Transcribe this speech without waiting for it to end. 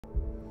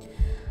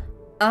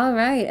All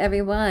right,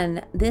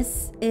 everyone.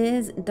 This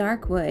is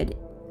Darkwood.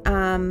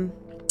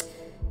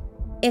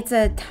 It's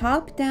a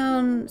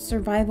top-down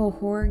survival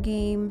horror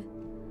game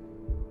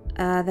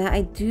that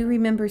I do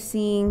remember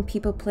seeing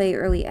people play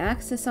early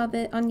access of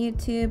it on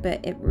YouTube,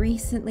 but it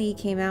recently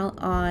came out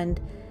on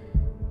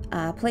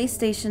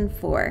PlayStation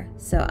 4,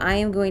 so I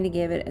am going to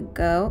give it a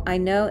go. I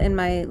know in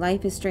my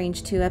Life is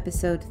Strange 2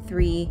 episode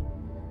 3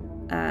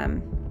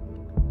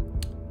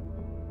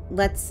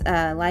 let's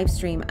live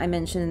stream, I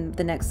mentioned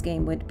the next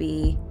game would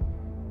be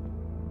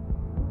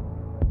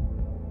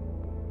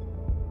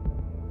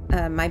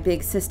my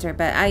big sister,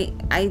 but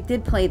I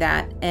did play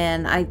that,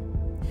 and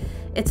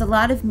it's a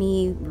lot of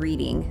me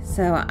reading,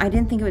 so I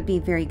didn't think it would be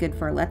very good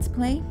for a let's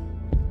play.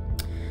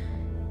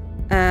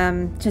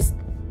 Just,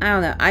 I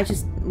don't know, I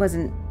just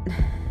wasn't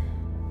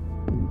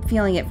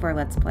feeling it for a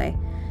let's play.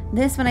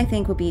 This one I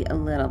think will be a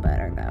little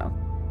better though.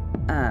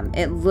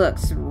 It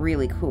looks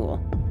really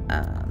cool,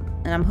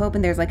 and I'm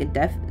hoping there's like a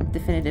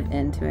definitive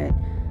end to it,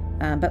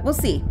 but we'll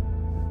see.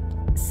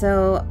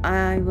 So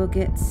I will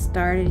get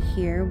started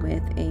here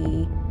with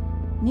a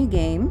new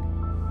game.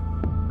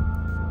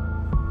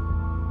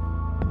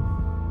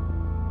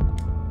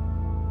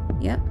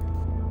 Yep.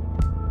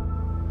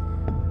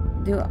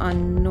 Do it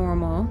on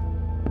normal.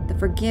 The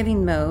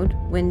forgiving mode.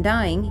 When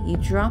dying, you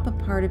drop a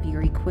part of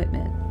your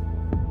equipment.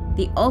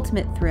 The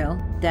ultimate thrill.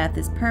 Death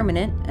is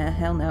permanent.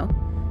 Hell no.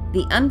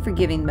 The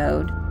unforgiving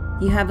mode.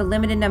 You have a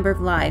limited number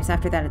of lives.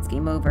 After that, it's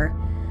game over.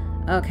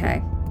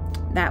 Okay.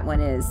 That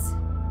one is.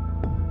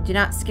 Do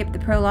not skip the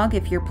prologue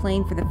if you're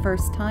playing for the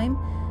first time.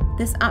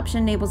 This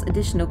option enables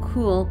additional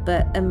cool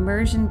but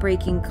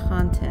immersion-breaking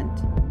content.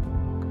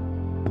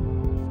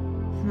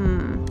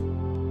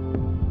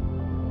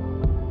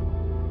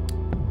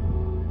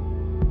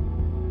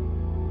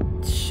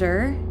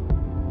 Sure.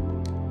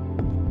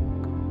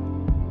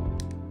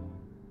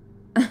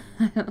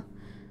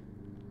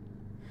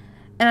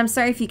 And I'm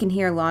sorry if you can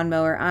hear a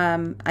lawnmower.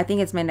 I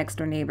think it's my next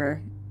door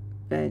neighbor,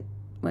 but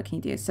what can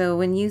you do? So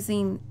when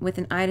using with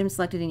an item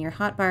selected in your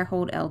hotbar,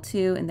 hold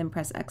L2 and then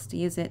press X to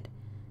use it.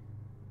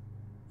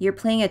 You're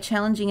playing a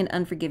challenging and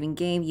unforgiving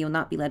game. You will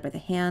not be led by the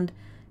hand.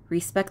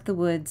 Respect the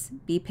woods.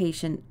 Be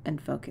patient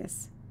and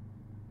focus.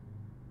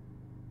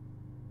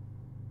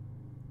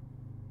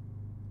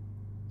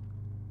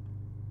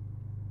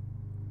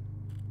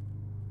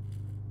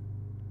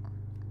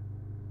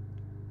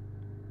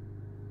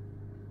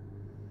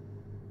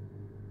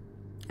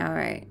 All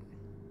right.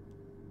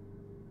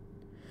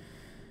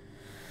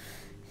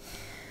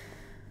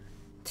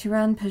 To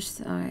run, push.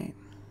 All right.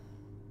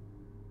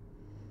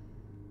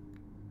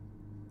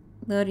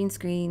 Loading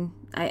screen.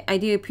 I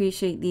do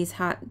appreciate these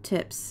hot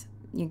tips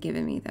you're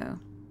giving me, though.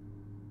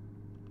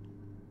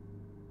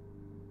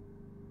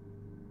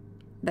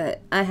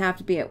 But I have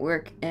to be at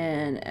work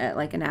in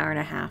like an hour and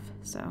a half,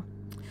 so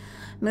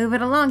move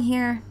it along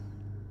here.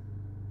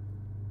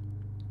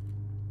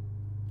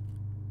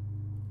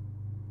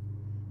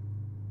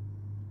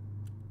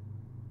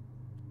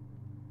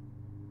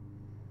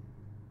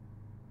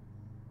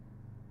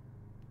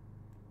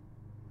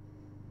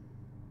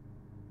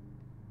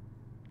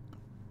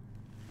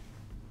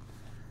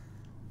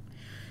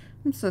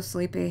 I'm so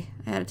sleepy.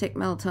 I had to take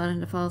melatonin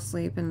to fall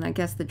asleep, and I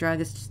guess the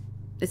drug is just,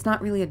 it's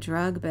not really a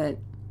drug, but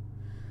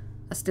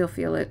I still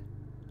feel it.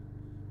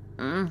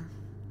 Come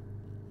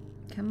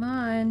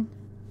on.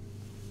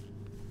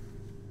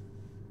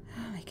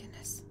 Oh my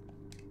goodness.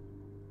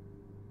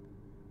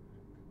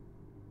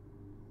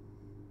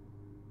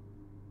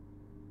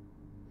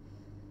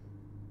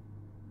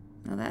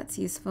 Well, that's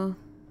useful.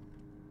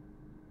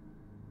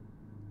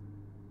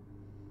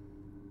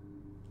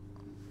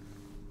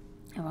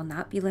 I will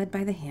not be led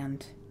by the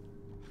hand.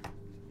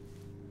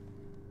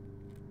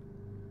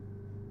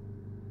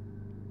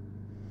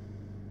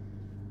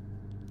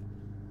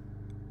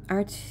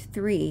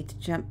 R3 to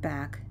jump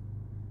back.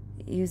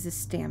 Uses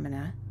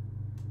stamina.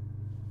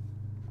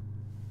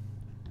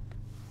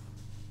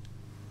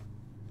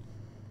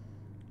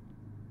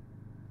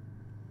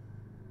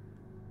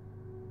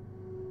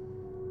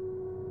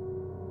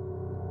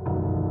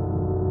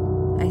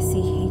 I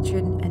see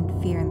hatred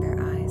and fear in their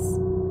eyes.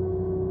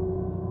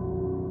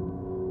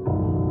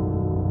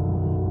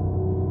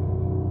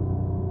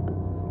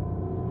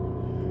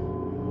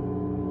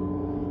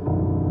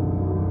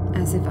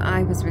 As if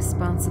I was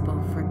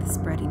responsible for the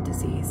spreading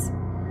disease.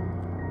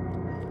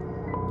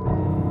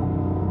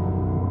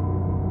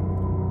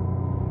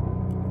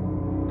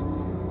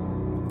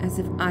 As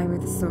if I were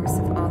the source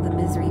of all the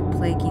misery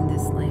plaguing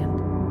this land.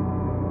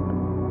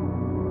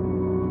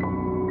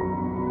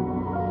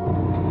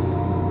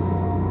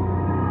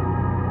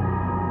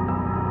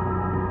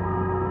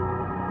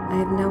 I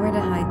have nowhere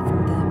to hide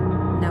from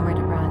them, nowhere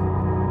to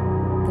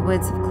run. The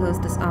woods have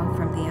closed us off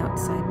from the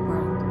outside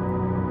world.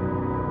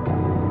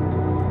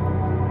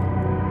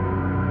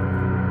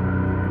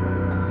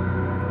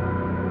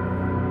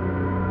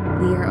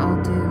 We are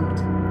all doomed.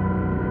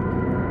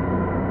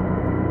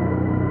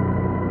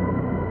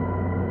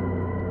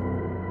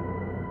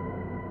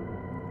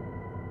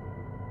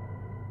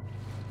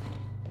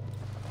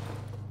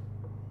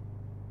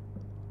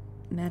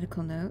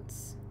 Medical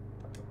notes.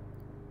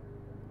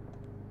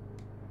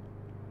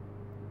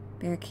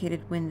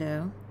 Barricaded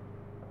window.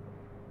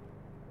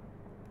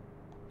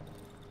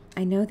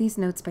 I know these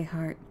notes by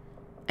heart.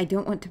 I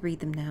don't want to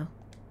read them now.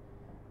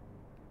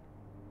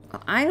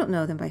 Well, I don't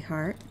know them by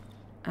heart.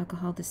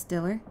 Alcohol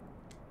distiller.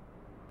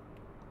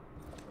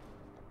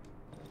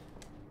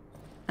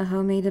 A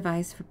homemade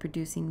device for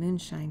producing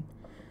moonshine.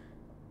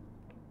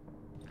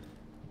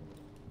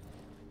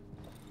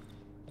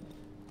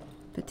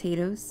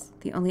 Potatoes,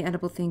 the only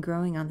edible thing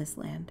growing on this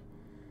land.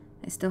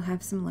 I still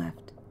have some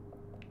left.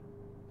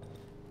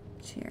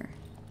 Chair.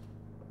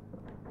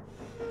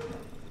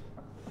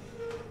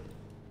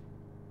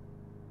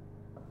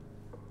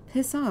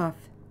 Piss off.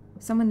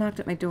 Someone knocked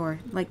at my door.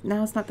 Like,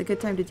 now's not the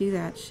good time to do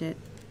that shit.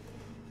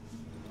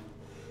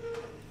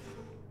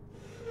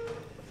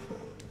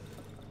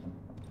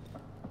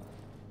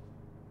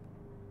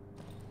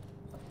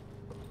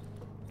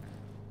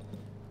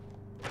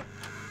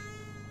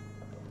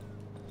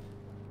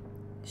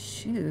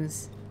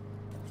 Shoes.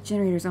 The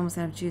generator's almost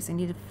out of juice. I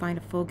need to find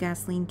a full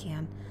gasoline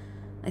can.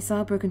 I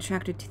saw a broken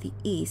tractor to the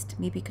east.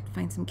 Maybe I could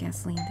find some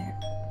gasoline there.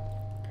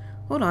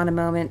 Hold on a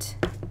moment.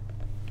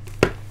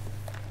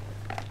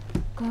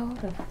 Go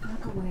the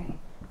fuck away.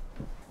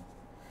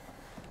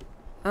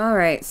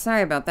 Alright,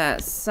 sorry about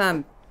that.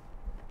 Some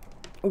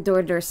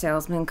door-to-door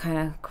salesman kind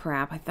of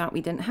crap. I thought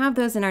we didn't have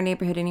those in our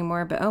neighborhood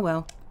anymore, but oh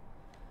well.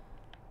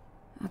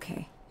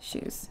 Okay,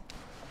 shoes.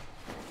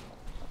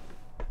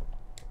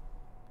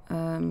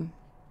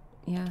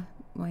 Yeah,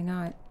 why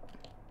not?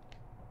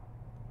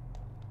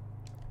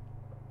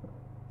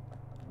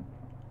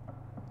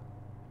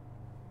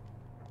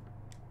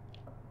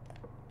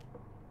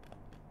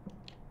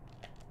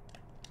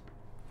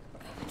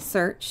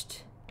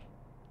 Searched.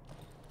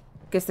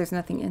 Guess there's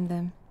nothing in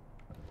them.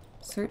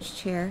 Search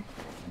chair.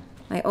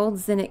 My old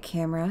Zenit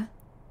camera.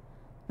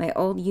 My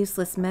old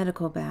useless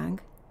medical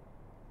bag.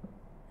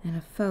 And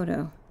a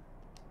photo.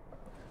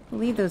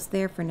 We'll leave those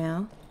there for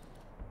now.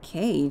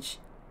 Cage.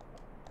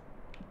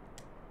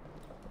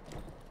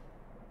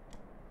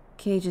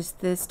 Cages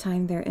this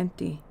time they're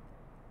empty.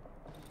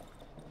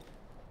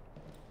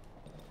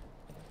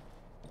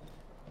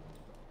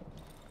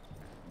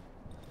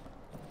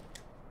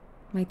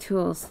 My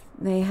tools.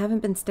 They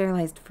haven't been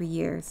sterilized for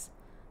years.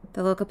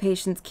 The local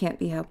patients can't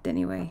be helped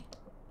anyway.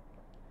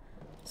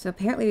 So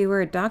apparently we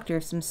were a doctor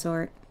of some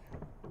sort.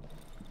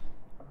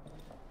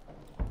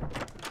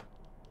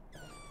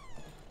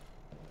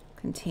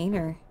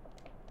 Container.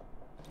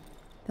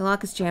 The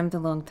lock is jammed a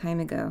long time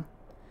ago.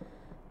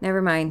 Never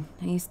mind.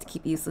 I used to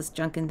keep useless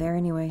junk in there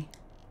anyway.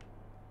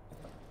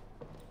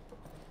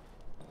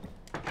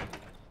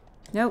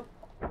 Nope.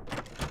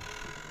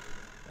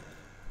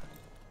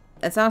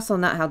 That's also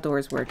not how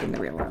doors work in the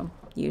real world,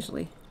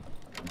 usually.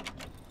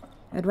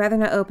 I'd rather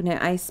not open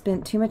it. I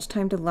spent too much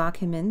time to lock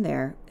him in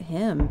there.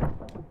 Him.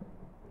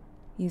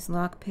 Use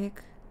lockpick.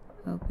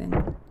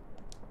 Open.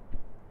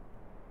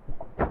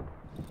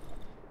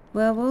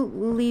 Well, we'll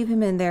leave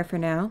him in there for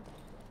now.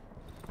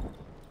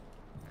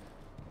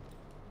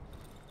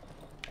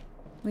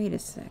 Wait a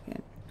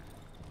second.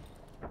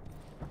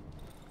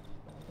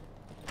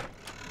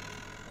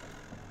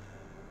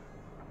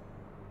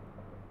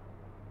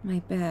 My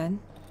bed.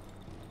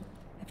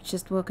 I've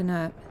just woken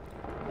up.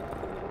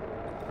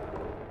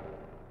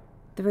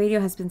 The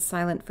radio has been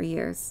silent for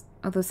years,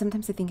 although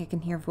sometimes I think I can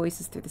hear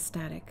voices through the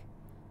static.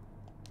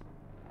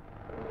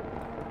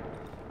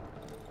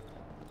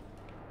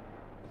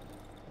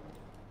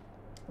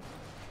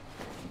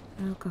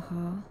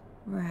 Alcohol.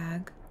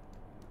 Rag.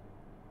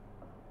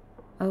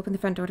 I'll open the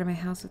front door to my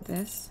house with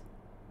this.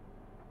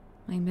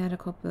 My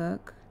medical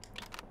book.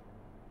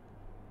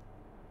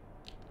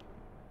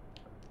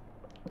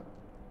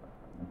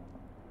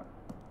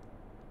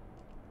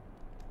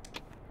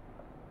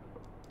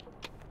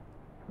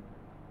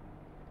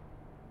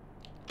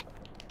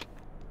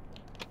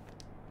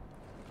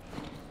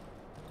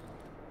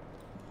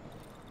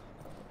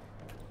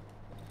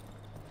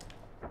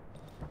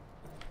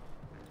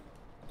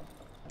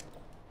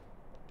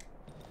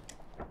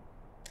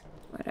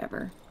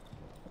 Whatever.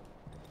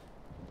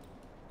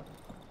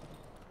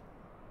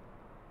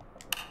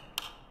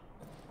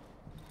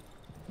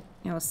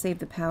 Now we'll save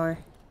the power.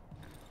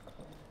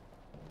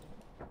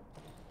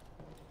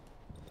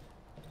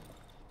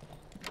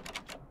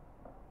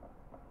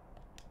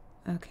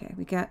 Okay,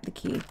 we got the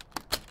key.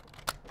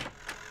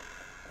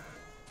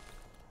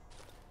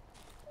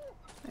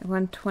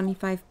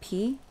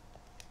 125p.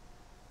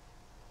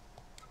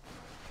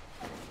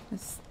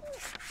 Let's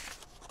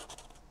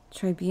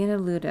Tribuna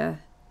Luda.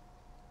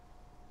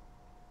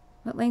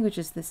 What language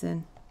is this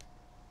in?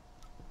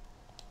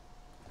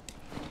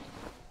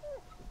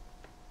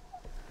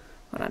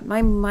 Hold on,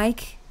 my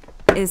mic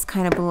is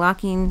kind of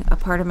blocking a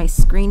part of my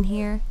screen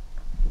here.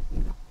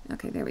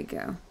 Okay, there we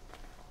go.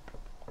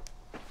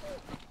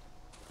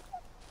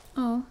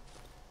 Oh.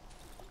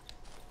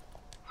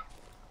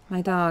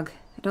 My dog.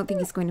 I don't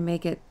think he's going to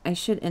make it. I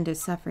should end his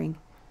suffering.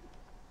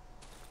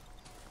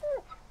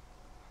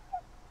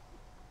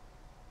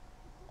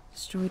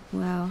 Destroyed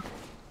well.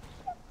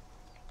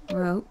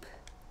 Rope.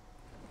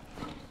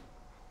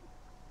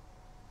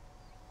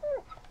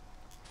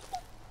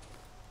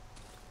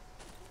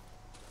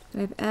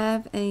 Do I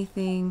have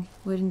anything?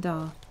 Wooden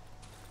doll.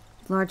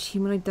 Large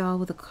humanoid doll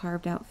with a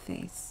carved out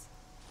face.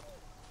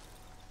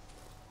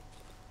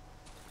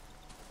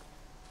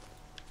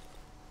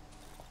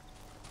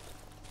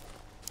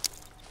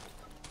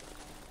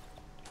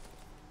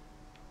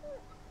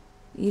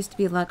 It used to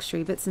be a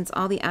luxury, but since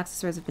all the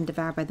accessories have been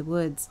devoured by the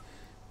woods,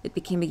 it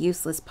became a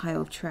useless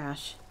pile of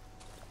trash.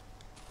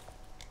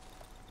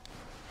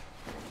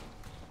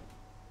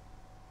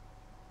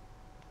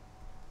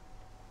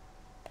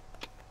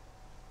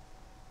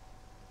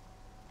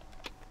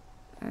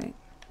 Alright.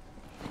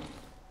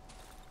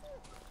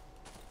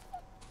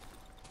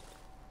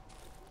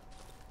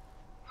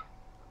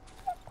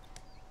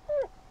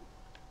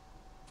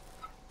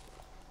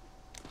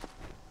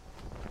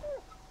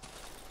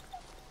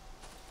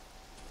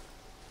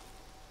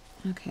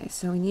 Okay,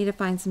 so we need to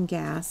find some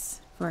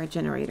gas for our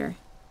generator.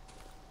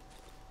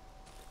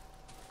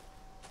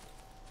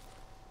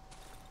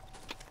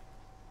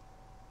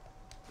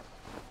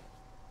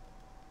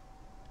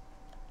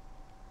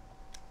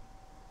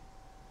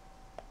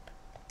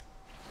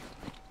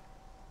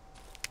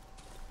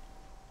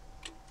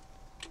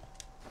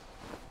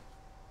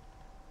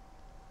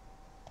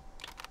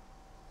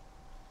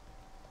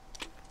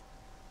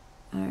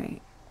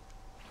 Alright.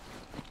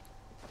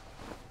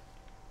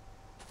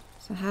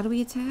 So how do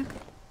we attack?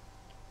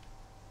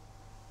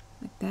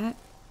 Like that?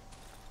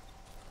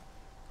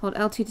 Hold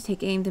L2 to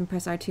take aim, then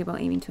press R2 while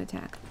aiming to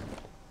attack.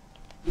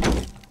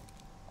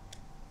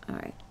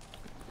 Alright.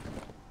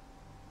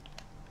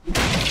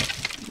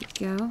 There we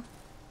go.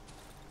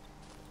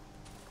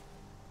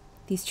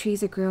 These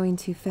trees are growing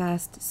too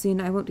fast. Soon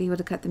I won't be able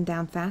to cut them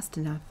down fast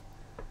enough.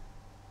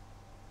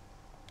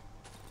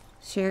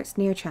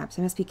 Snare traps.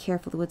 I must be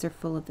careful. The woods are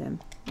full of them.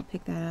 I'll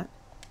pick that up.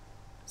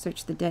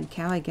 Search the dead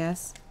cow, I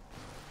guess.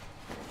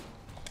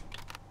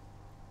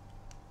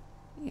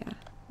 Yeah.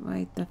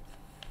 Why the...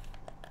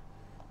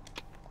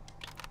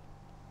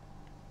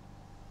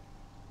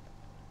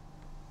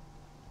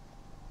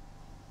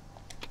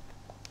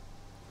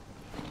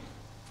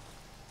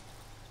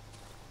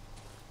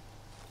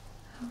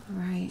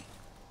 Alright.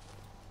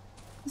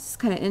 This is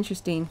kind of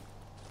interesting.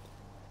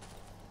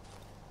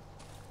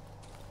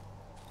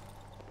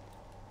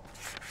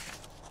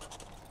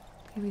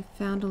 Okay, we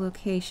found a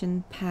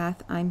location.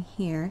 Path. I'm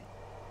here.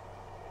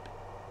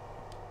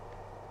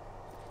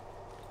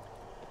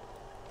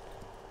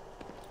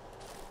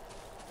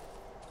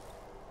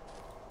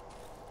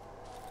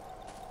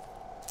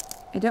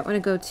 I don't want to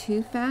go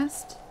too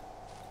fast.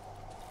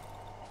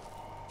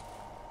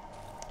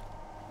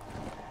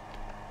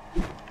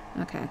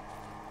 Okay.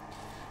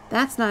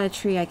 That's not a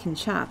tree I can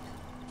chop.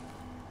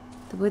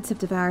 The woods have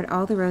devoured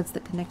all the roads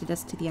that connected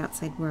us to the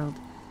outside world.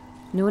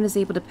 No one is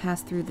able to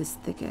pass through this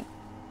thicket.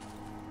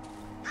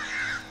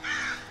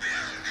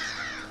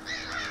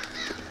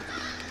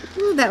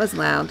 Ooh, that was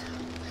loud.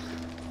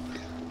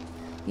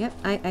 Yep,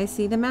 I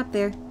see the map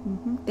there.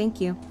 Thank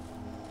you.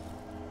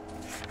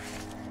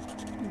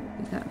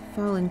 We got a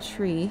fallen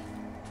tree.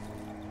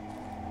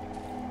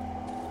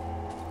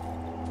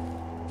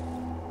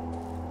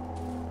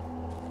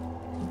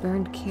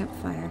 Burned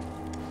campfire.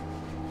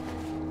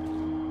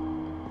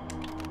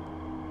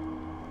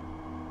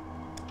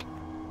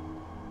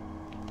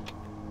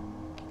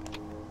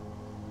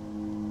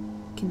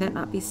 Can that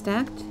not be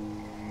stacked?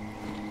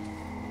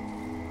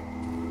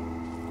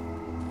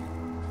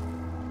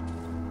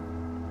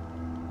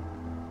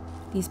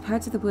 These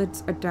parts of the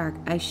woods are dark.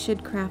 I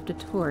should craft a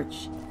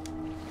torch.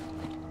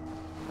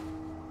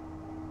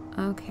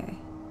 Okay.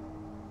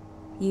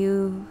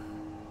 You...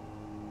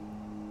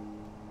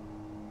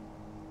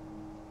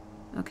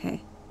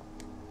 Okay.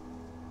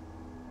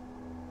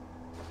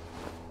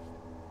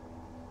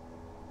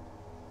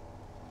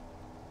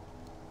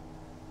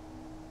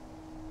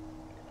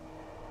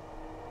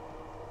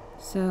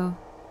 So,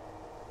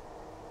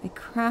 I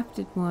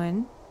crafted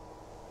one.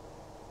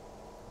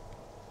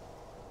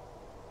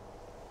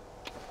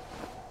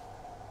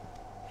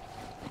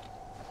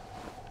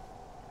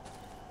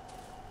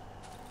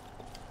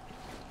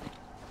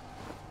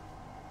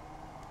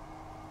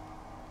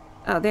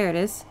 Oh, there it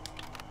is.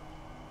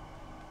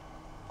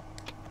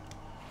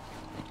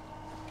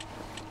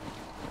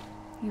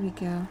 Here we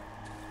go.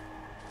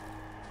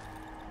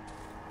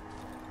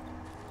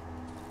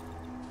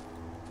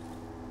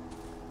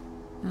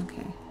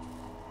 Okay.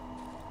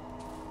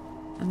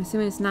 I'm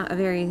assuming it's not a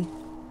very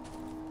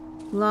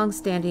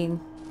long-standing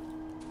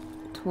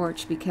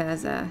torch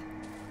because I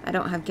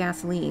don't have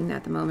gasoline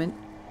at the moment.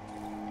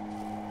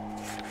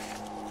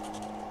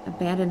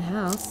 Abandoned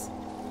house.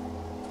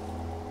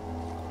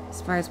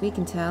 As far as we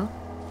can tell.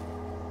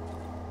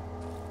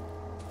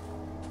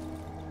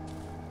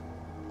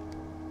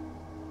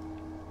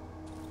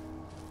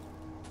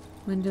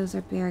 Windows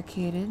are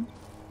barricaded.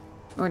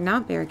 Or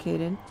not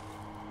barricaded.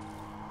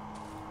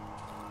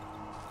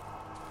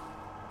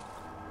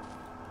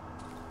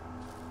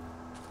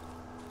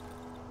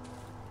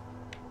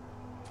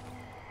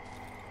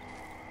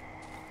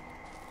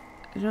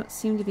 I don't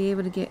seem to be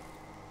able to get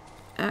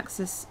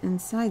access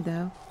inside,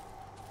 though.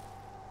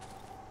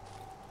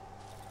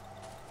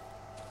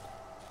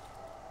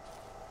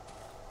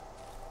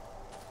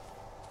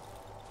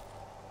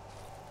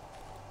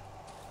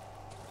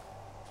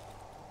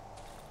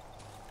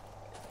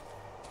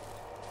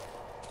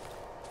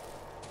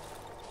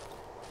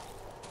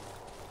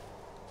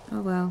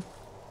 Oh, well.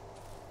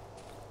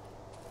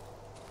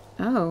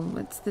 Oh,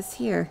 what's this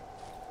here?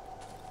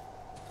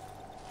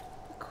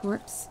 A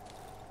corpse.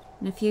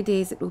 In a few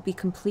days, it will be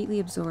completely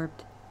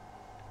absorbed.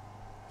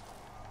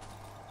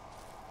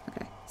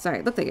 Okay. Sorry,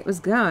 it looked like it was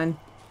gone.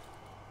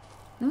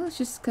 No, it's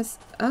just because...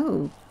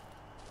 Oh.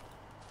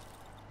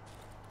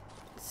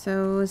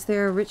 So, is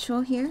there a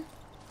ritual here?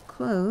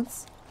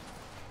 Clothes.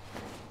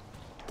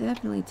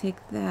 Definitely take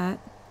that.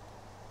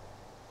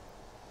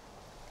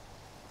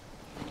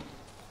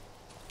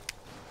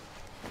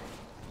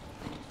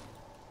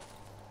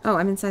 Oh,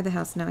 I'm inside the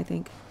house now, I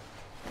think.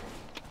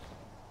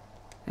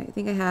 I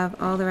think I have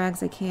all the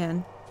rags I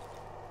can.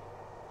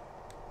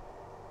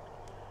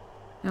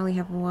 I only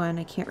have one.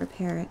 I can't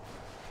repair it.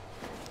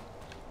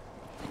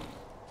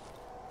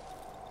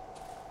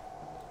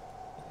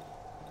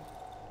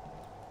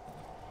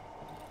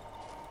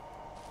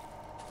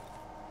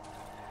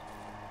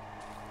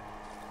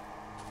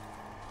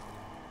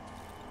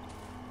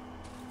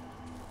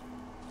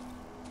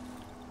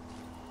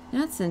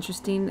 That's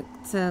interesting.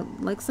 It's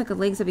looks like the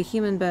legs of a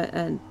human, but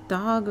a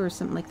dog or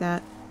something like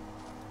that.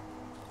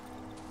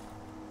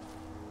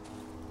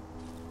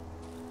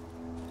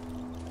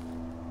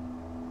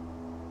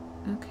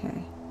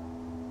 Okay.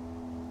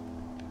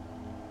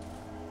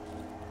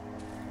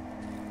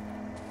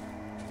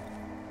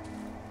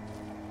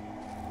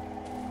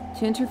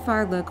 To enter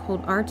far look,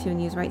 hold R2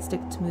 and use right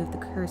stick to move the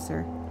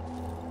cursor.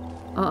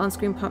 All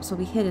on-screen pops will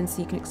be hidden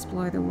so you can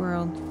explore the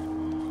world.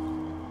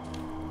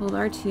 Hold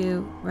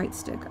R2, right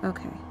stick.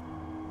 Okay.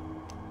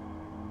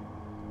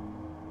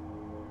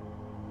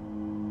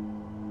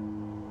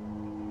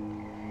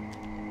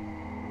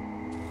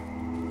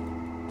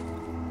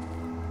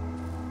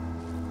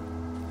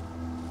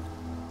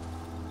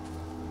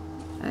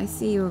 I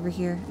see you over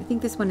here. I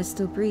think this one is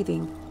still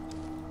breathing.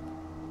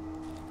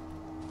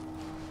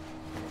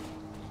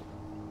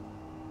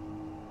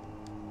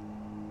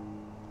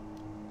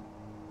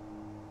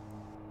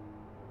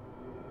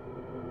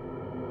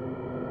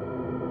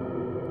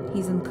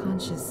 He's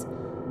unconscious.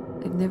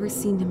 I've never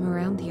seen him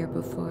around here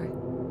before.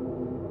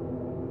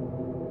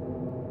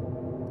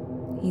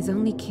 He's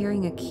only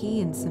carrying a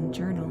key and some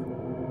journal.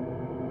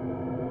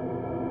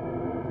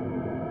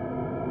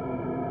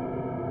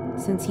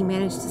 Since he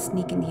managed to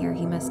sneak in here,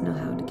 he must know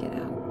how to get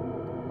out.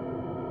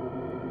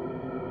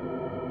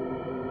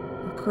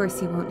 Of course,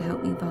 he won't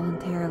help me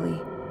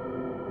voluntarily.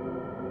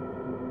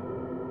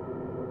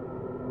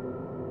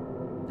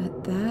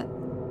 But that...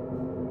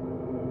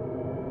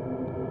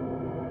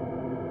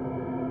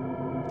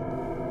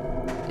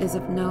 is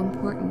of no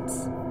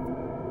importance.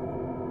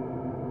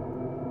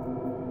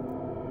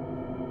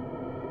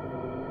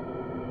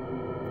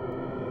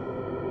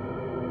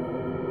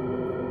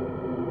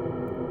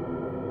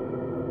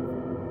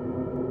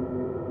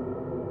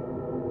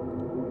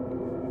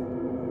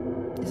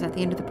 Is that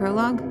the end of the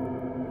prologue?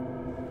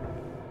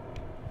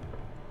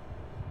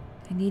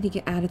 I need to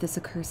get out of this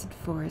accursed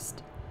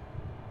forest.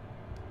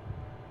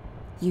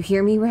 You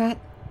hear me, rat?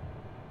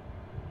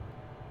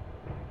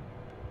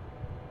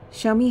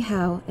 Show me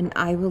how, and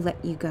I will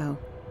let you go.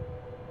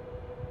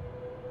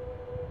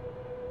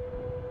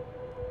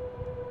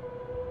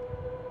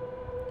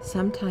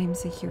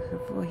 Sometimes I hear her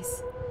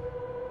voice.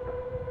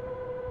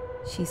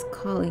 She's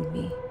calling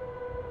me.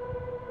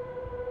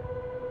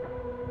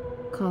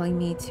 Calling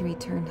me to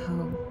return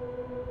home.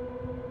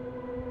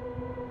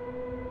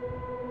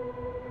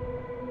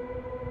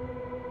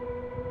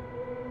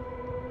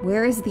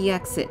 Where is the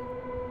exit?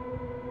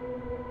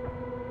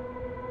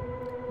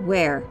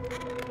 Where?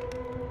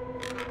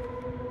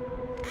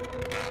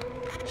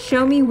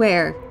 Show me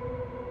where.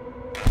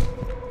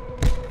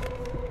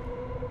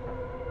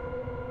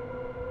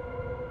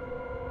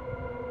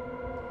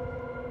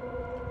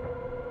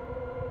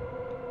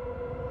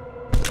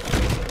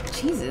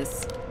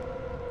 Jesus.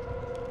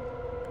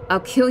 I'll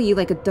kill you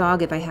like a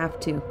dog if I have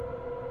to.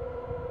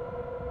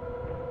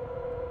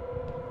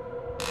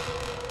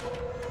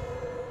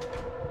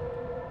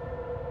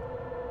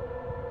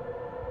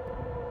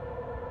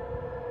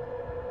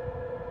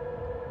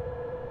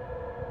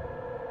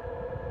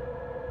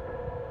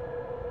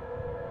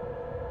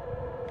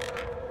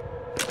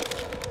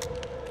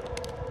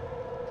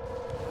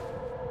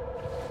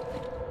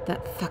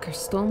 That fucker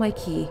stole my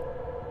key.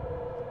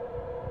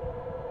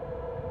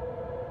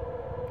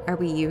 Are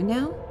we you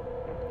now?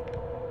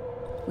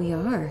 We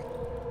are.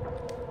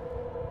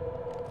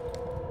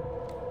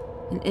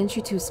 An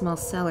entry to a small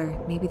cellar.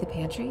 Maybe the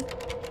pantry?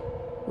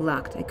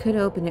 Locked. I could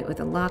open it with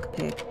a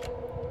lockpick.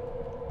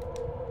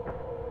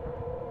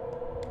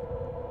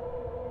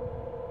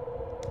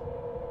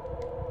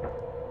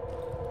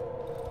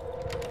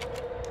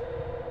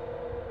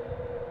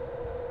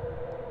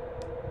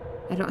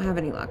 I don't have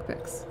any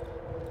lockpicks.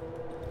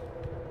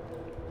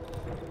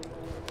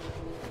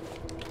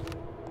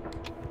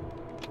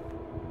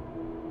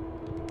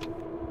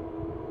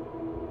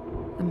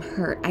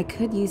 hurt. I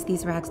could use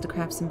these rags to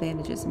craft some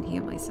bandages and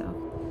heal myself.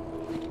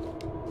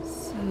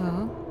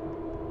 So...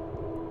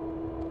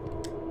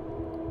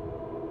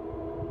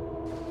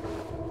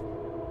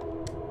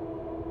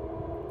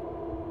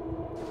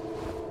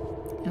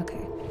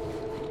 okay.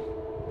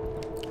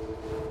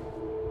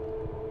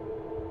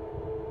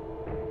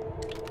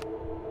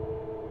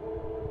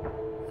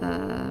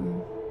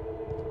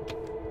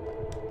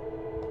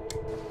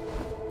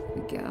 Here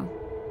we go.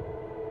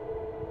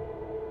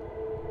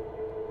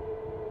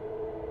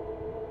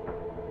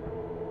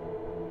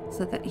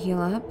 Let that heal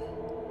up.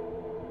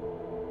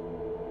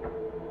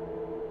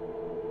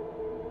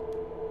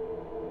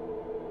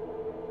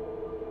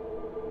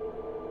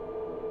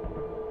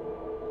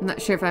 I'm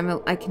not sure if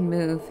I can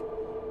move.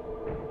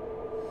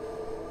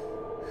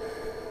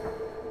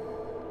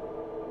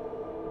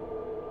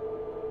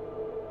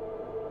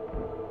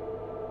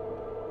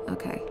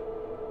 Okay.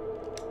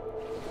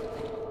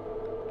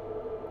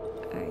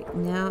 Alright,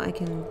 now I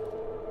can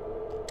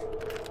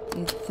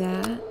do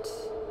that.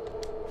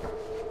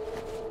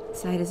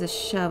 Side is a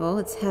shovel.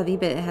 It's heavy,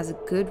 but it has a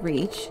good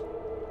reach.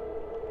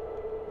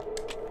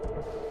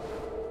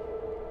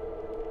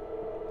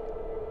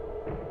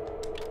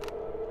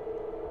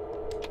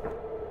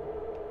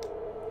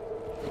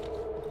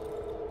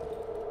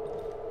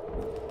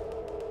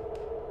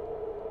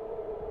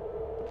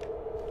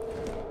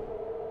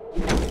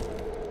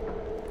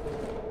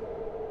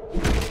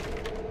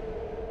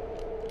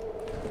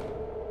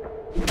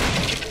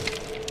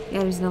 The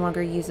item's no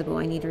longer usable.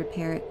 I need to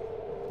repair it.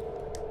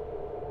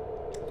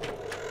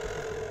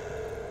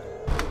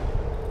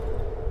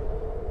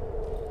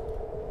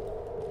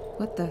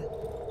 What the?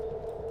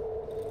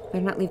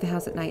 Better not leave the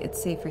house at night.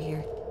 It's safer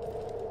here.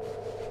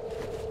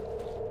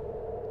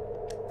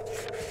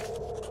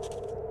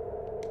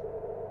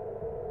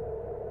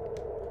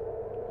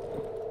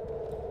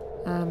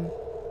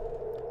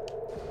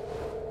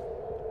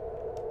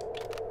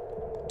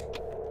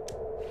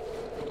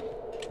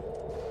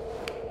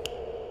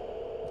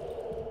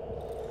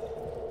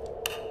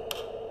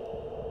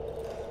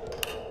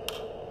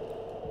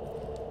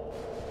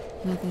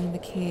 Nothing in the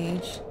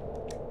cage.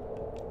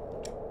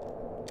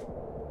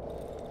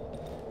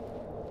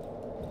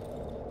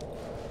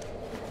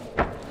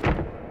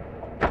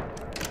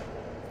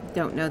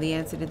 Don't know the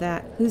answer to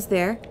that. Who's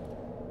there?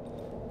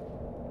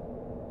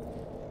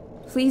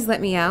 Please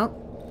let me out.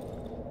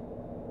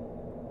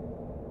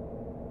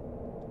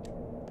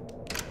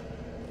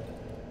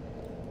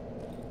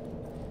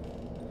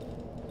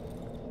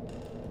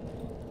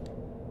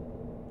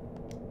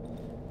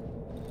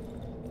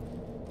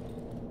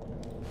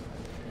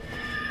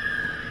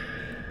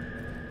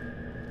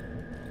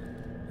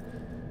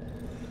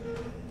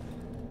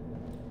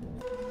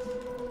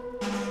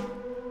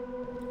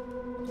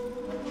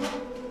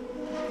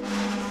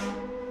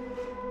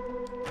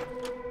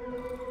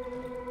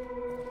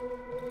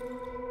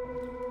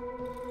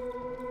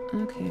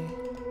 Okay.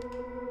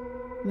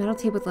 Metal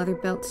tape with leather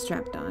belt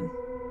strapped on.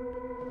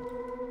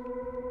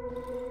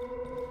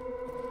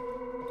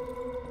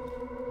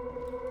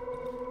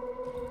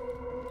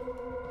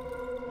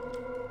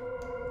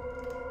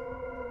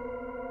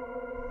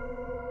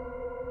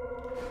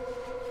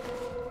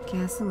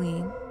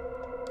 Gasoline.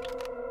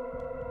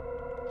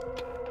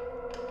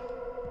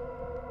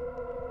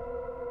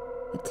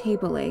 A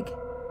table leg.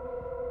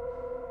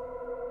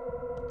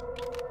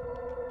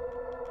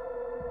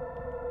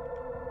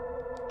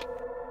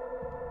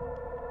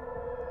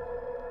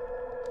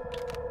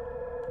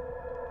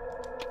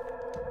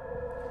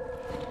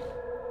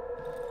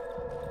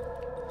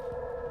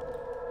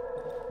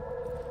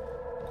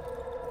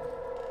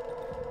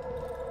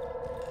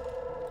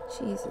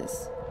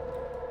 Jesus.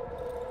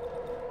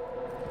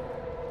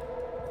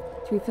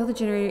 To refill the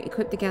generator,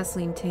 equip the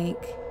gasoline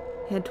tank.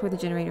 Head toward the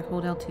generator,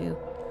 hold L2.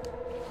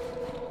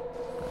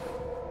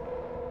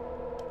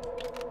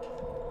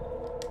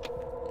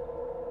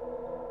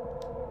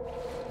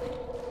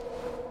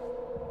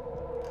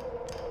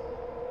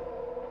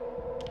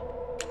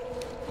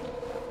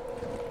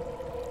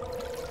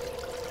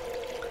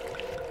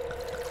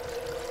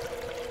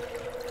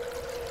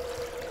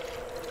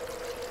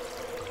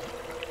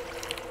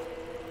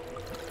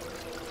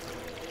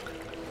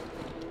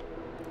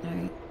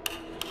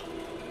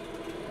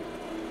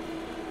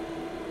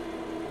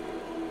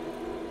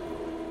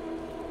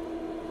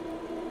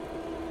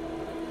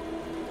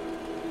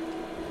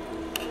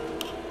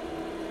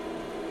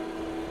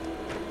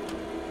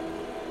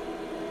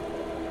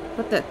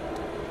 What the?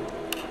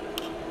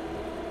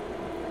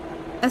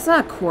 That's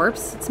not a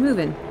corpse. It's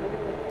moving.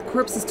 The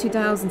corpse has 2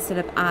 dials instead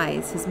of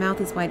eyes. His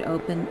mouth is wide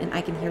open, and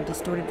I can hear a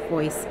distorted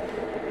voice,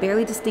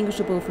 barely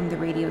distinguishable from the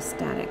radio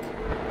static.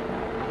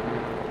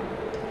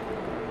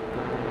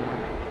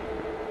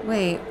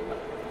 Wait.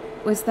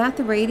 Was that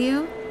the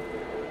radio?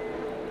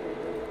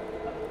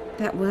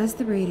 That was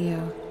the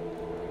radio.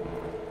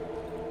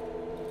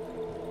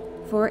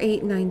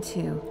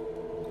 4892.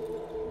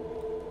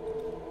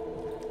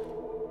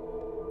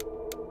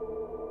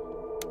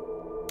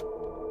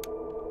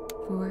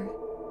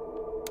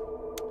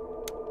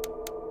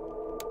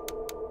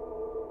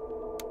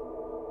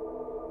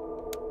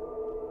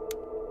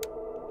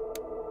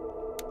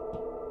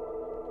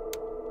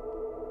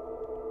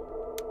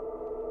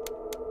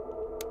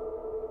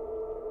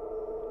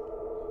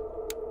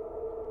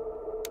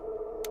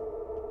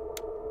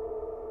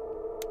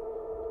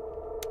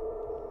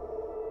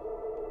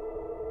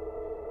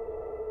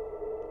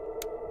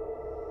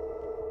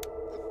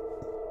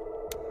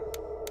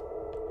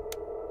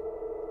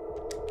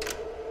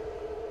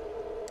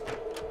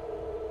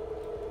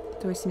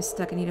 Door seems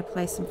stuck. I need to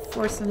apply some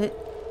force on it.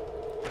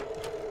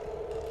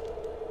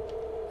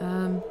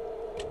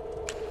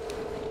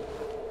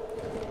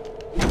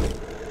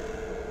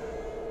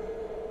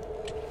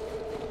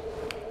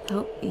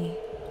 Help me.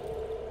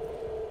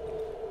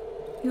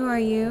 Who are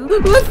you?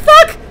 What the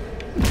fuck?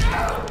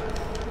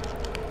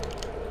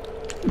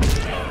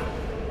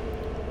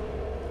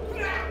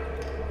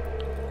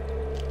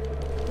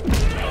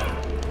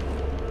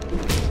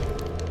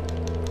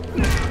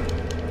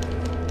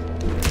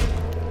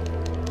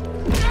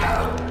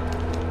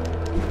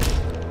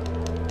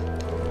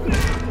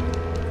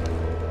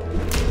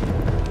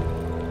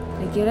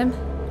 Get him?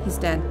 He's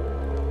dead.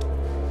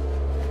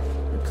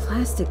 A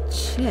plastic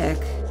chick?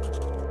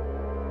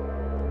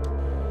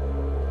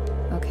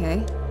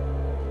 Okay.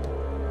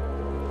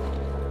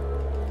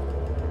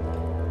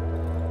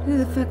 Who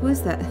the fuck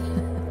was that?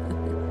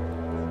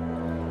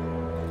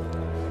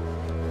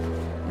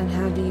 And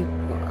how do you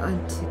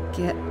want to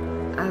get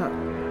out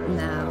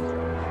now?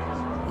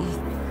 You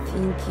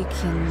think you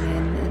can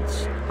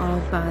manage all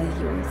by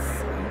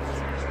yourself?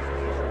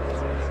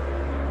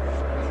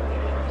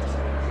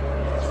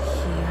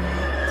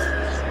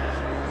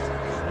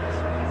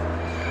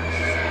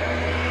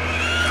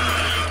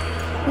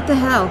 What the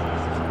hell?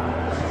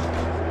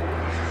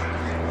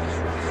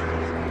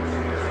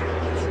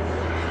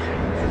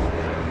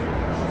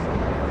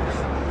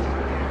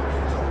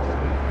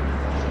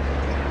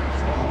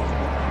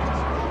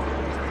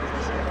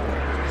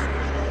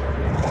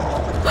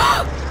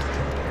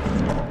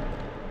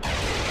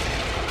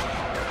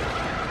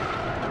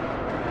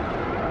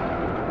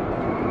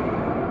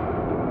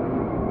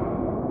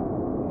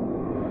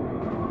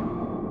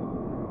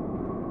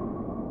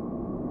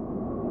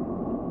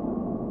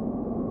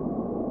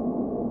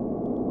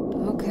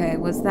 Okay,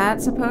 was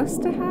that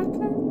supposed to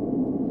happen?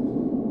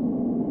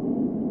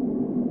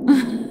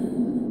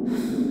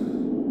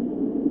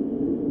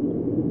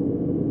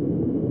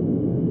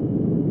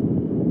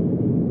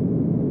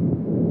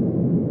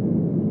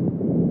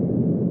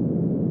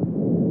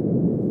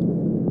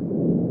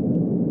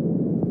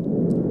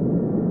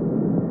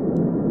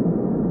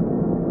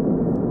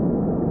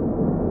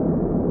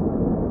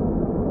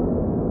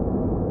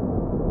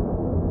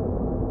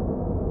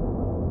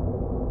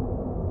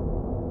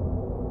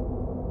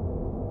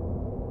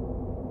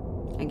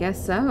 I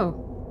guess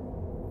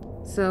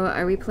so. So,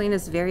 are we playing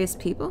as various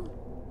people?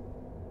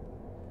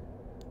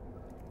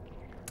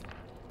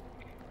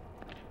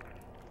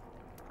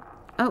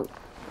 Oh.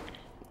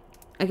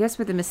 I guess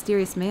we're the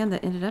mysterious man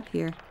that ended up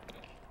here.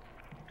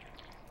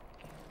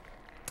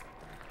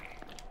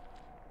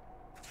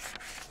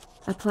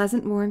 A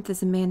pleasant warmth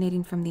is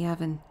emanating from the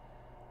oven.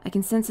 I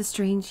can sense a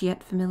strange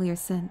yet familiar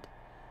scent.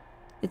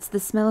 It's the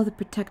smell of the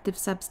protective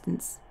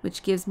substance,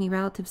 which gives me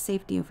relative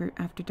safety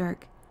after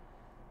dark.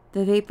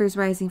 The vapors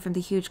rising from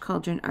the huge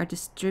cauldron are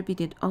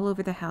distributed all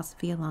over the house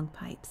via long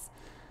pipes.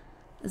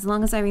 As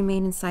long as I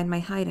remain inside my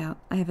hideout,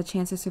 I have a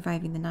chance of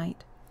surviving the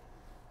night.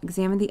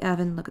 Examine the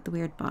oven, look at the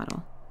weird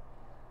bottle.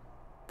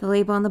 The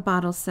label on the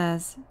bottle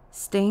says,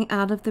 "Staying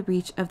out of the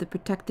reach of the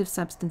protective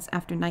substance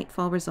after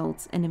nightfall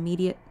results in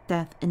immediate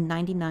death in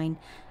 99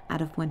 out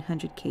of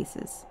 100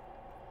 cases.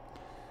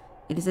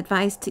 It is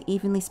advised to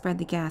evenly spread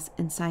the gas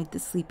inside the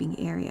sleeping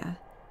area.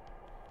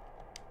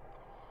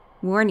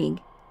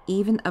 Warning.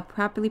 Even a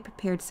properly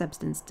prepared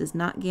substance does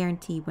not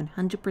guarantee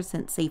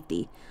 100%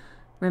 safety.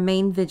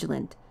 Remain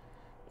vigilant.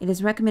 It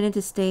is recommended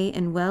to stay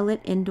in well-lit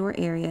indoor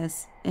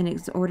areas in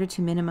order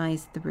to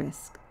minimize the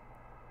risk."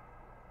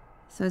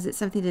 So is it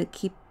something to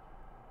keep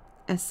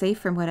us safe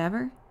from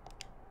whatever?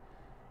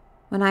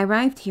 When I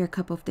arrived here a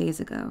couple of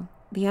days ago,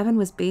 the oven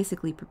was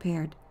basically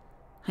prepared.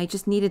 I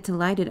just needed to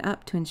light it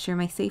up to ensure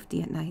my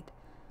safety at night.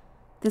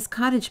 This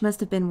cottage must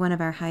have been one of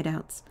our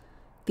hideouts.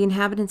 The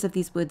inhabitants of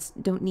these woods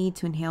don't need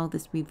to inhale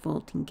this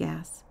revolting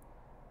gas.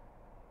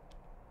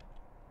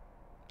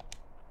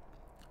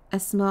 A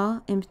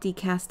small, empty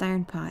cast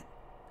iron pot.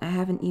 I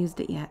haven't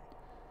used it yet.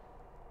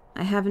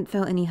 I haven't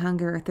felt any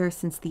hunger or thirst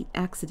since the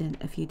accident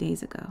a few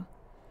days ago.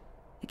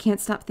 I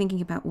can't stop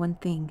thinking about one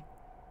thing.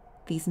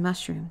 These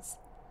mushrooms.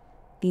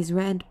 These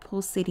red,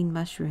 pulsating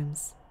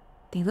mushrooms.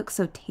 They look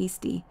so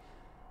tasty.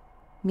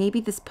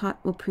 Maybe this pot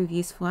will prove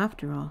useful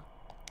after all.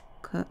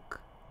 Cook.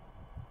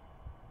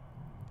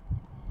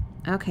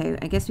 Okay,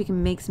 I guess we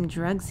can make some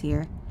drugs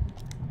here.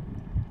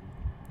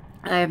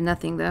 I have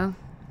nothing, though.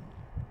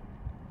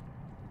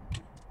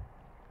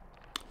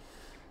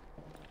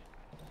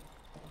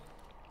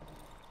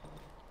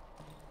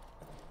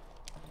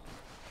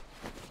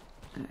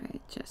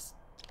 Alright, just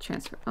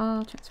transfer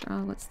all, transfer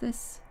all. What's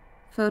this?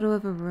 Photo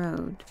of a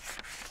road.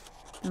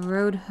 The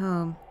road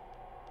home.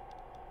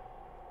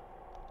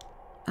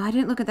 Oh, I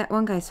didn't look at that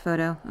one guy's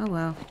photo. Oh,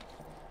 well.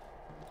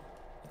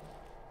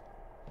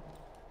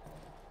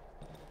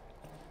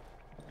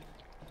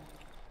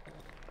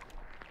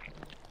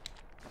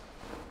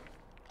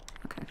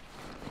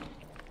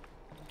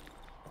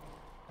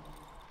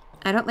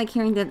 I don't like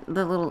hearing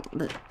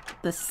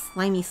the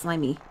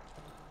slimy.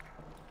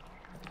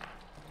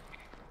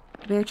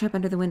 The bear trap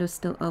under the window is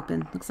still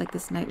open. Looks like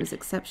this night was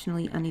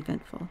exceptionally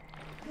uneventful.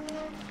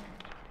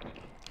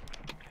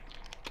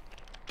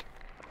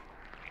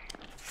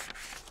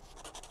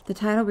 The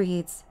title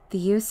reads, The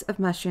Use of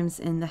Mushrooms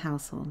in the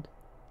Household.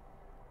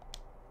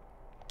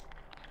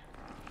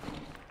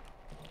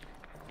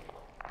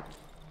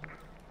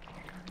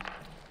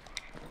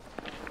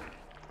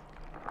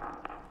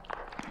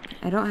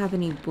 I don't have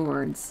any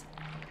boards.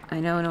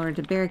 I know in order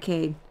to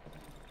barricade,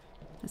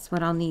 that's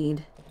what I'll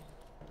need.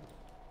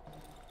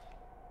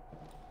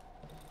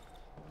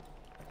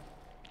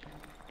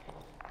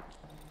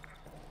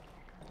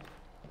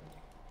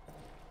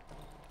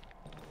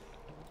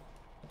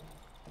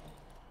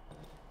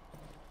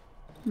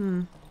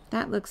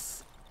 That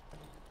looks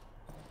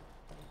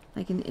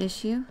like an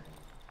issue.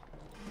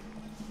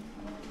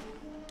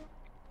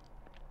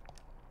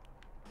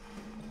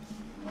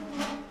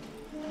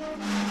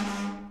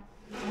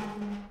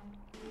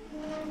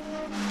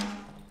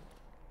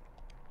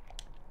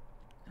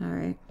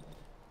 Alright.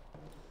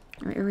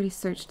 I already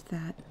searched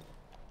that.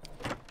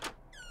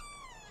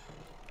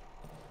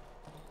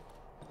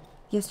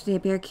 Yesterday I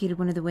barricaded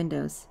one of the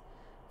windows.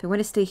 If I want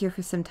to stay here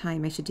for some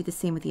time, I should do the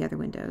same with the other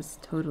windows.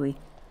 Totally.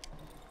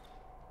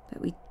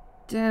 But we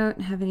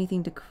don't have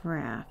anything to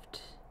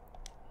craft.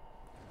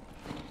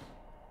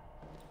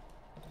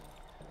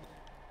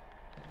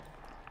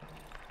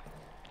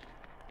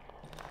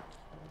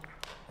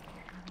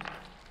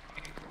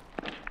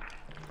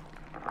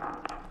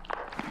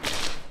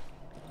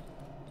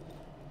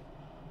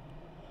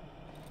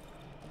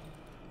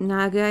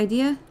 Not a good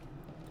idea?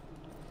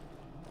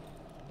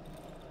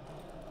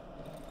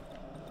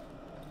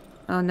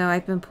 Oh no,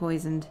 I've been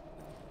poisoned.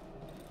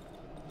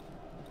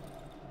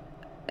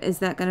 Is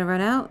that gonna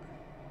run out?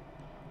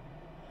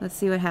 Let's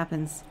see what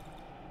happens.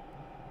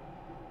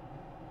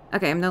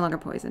 Okay, I'm no longer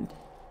poisoned.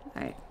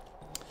 Alright.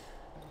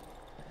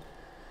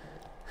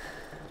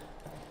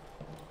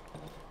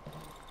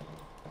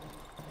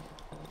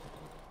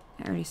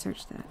 I already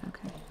searched that,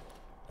 okay.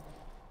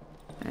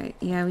 Alright,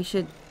 yeah, we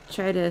should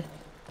try to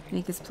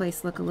make this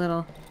place look a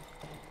little...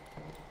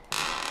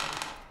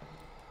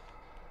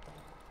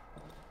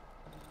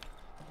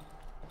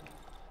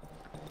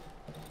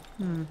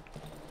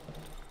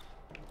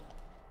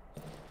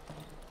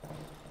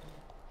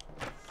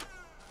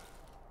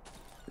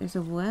 There's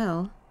a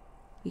well.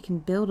 We can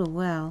build a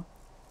well.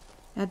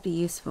 That'd be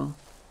useful.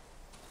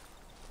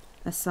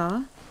 A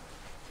saw?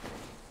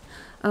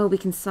 Oh, we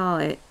can saw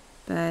it,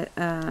 but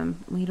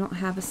we don't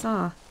have a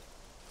saw.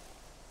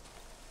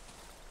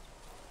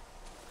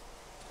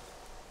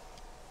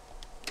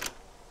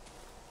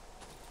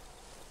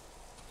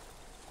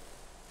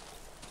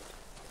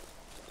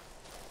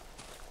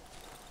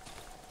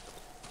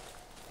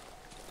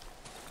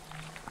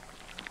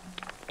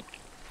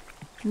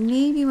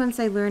 Maybe once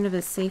I learn of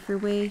a safer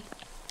way.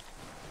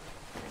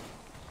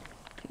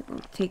 Okay, we'll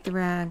take the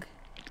rag,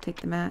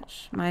 take the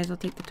match, might as well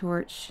take the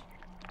torch.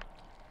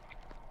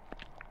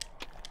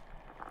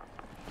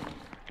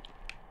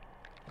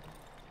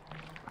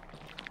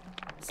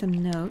 Some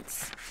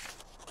notes.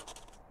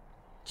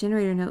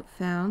 Generator note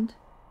found.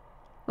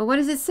 Well, what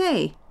does it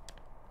say?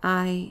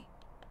 The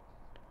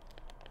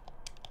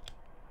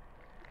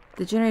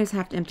generators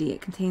have to empty.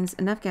 It contains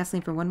enough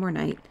gasoline for one more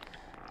night.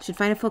 Should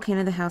find a full can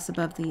of the house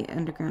above the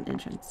underground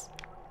entrance.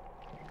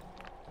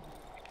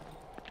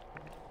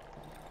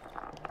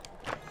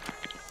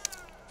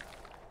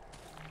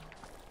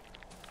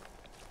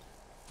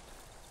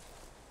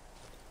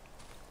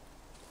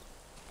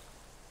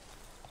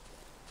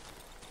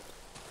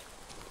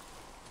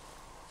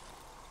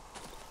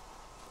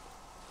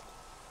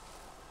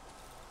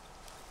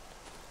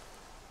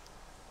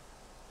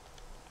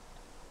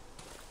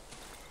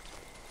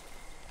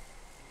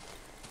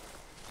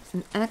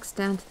 There's an X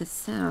down to the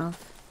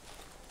south.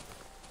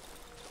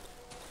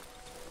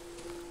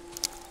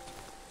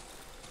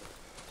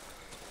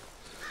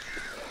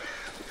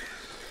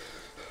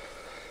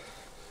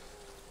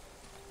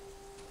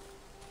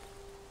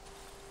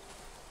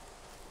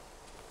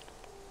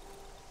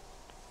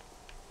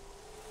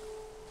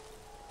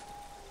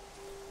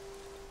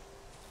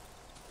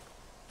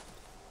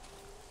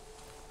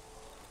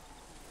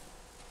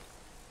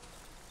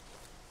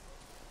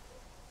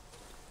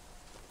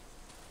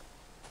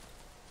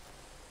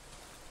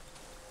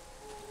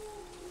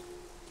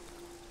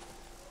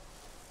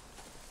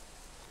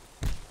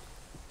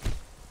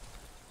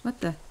 What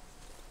the?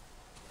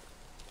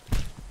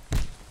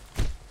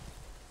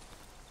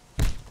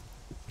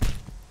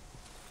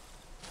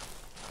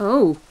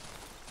 Oh.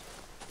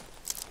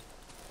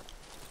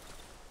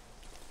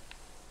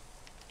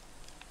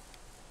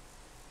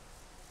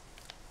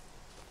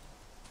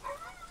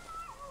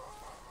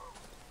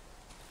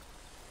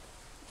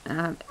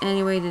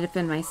 Any way to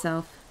defend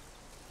myself.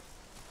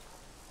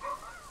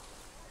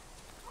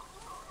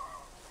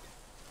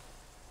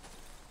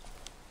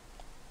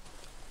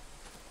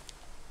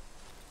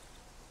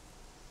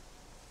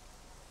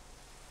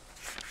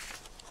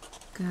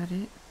 Got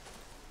it.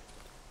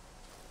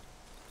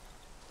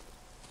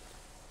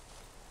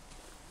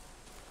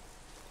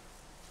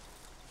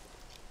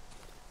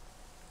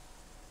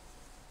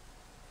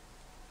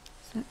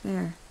 What's that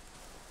there?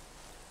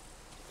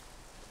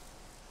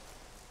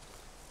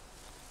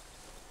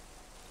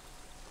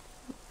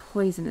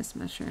 poisonous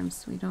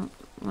mushrooms. We don't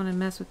want to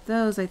mess with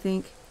those, I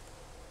think.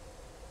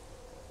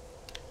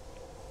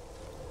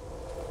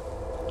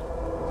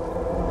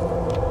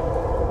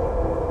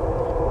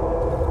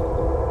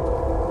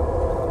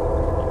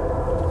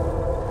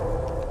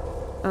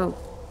 Oh.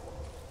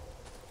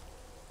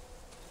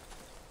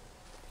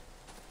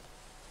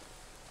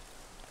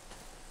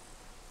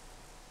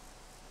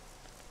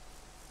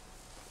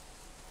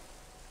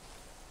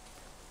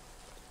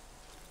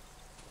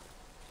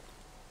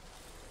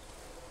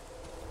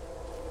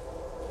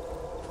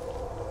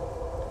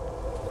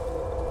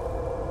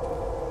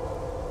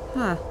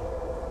 Huh.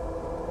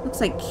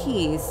 Looks like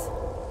keys.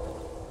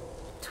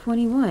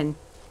 21.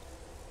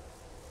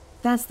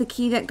 That's the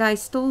key that guy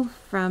stole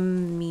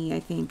from me, I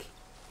think.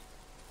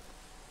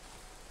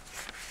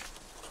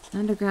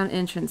 Underground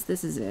entrance.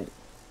 This is it.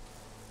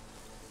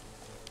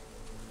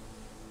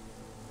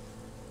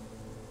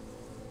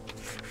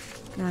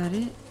 Got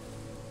it.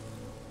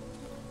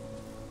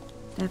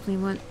 Definitely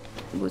want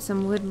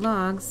some wood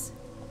logs.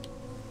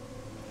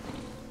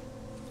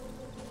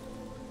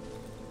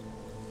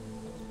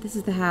 This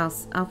is the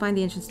house. I'll find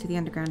the entrance to the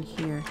underground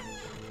here.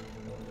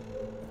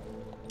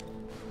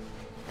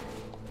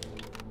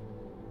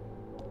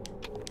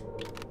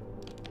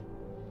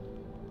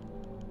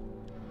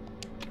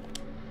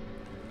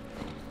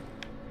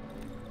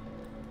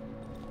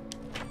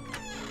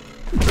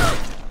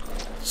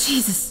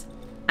 Jesus!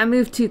 I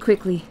moved too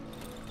quickly.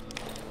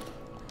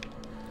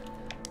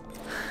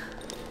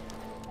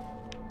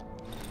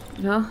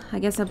 Well, I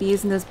guess I'll be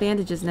using those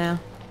bandages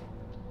now.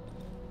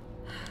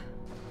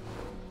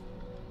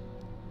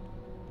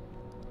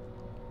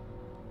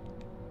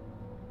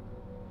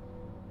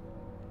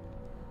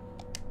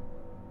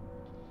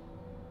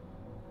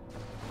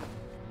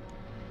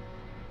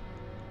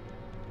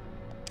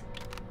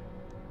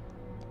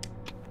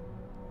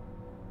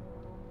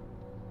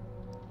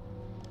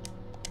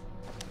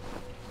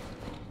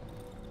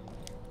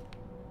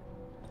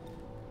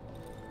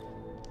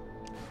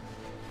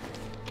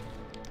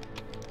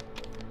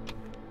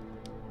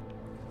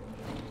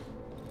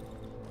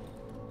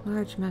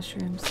 Large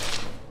mushrooms.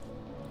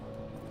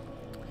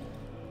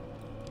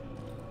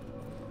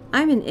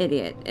 I'm an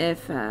idiot, if,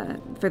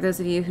 for those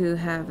of you who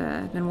have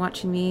been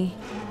watching me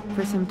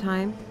for some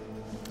time.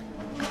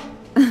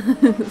 Okay,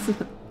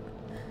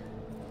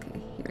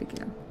 here we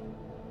go.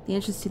 The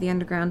entrance to the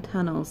underground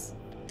tunnels.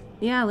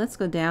 Yeah, let's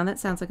go down. That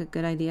sounds like a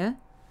good idea.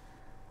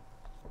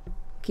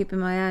 Keeping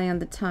my eye on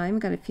the time.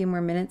 Got a few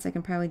more minutes. I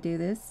can probably do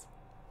this.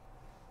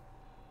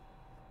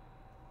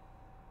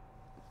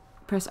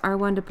 Press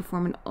R1 to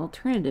perform an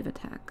alternative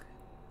attack.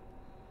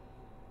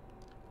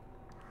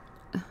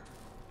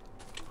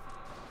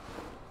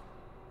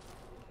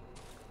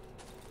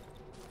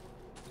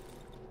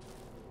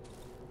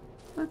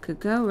 What could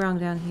go wrong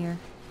down here?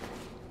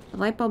 The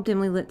light bulb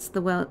dimly lights the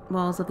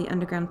walls of the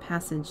underground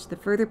passage. The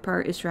further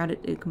part is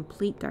shrouded in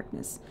complete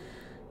darkness.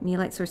 Need a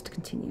light source to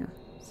continue.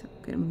 So,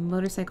 good. A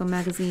motorcycle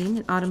magazine,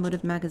 an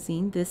automotive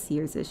magazine, this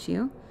year's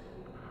issue.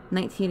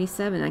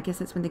 1987, I guess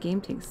that's when the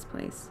game takes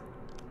place.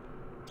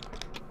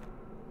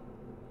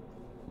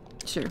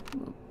 Sure,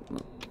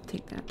 we'll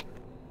take that.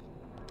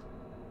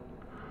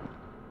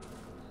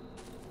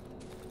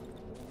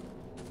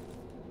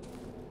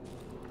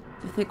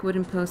 The thick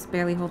wooden posts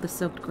barely hold the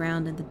soaked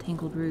ground and the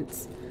tangled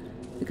roots.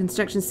 The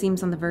construction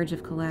seems on the verge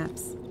of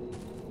collapse.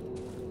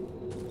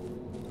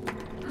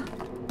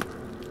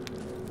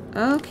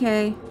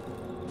 Okay.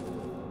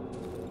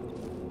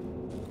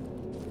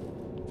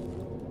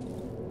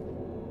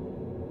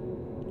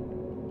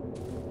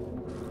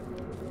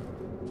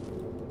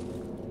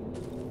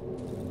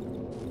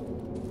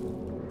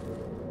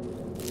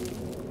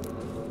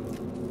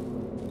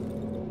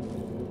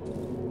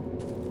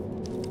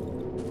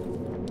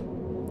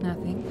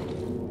 Nothing.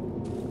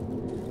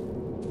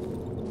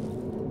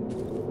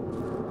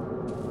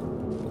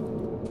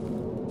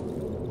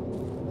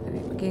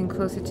 Alright, we're getting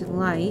closer to the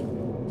light.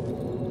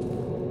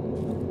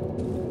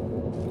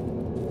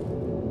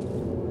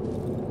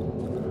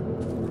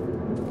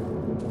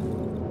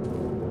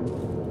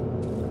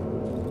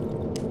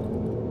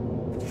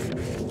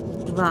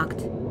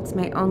 Locked. It's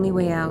my only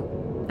way out.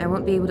 I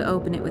won't be able to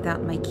open it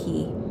without my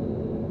key.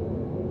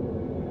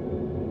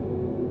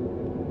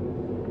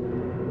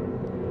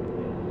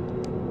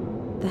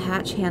 The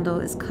hatch handle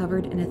is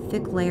covered in a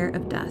thick layer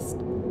of dust.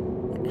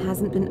 It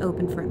hasn't been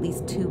opened for at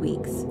least 2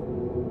 weeks.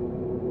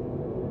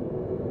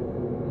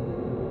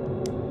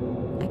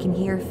 I can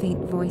hear a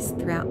faint voice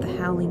throughout the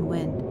howling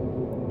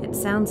wind. It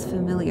sounds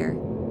familiar.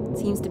 It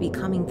seems to be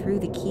coming through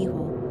the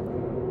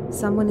keyhole.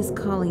 Someone is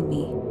calling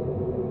me.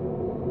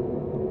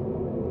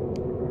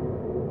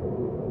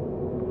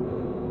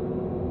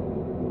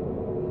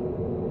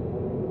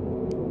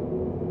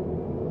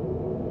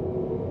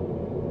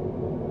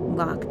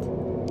 Locked.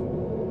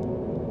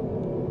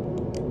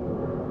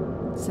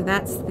 So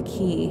that's the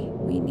key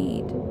we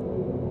need.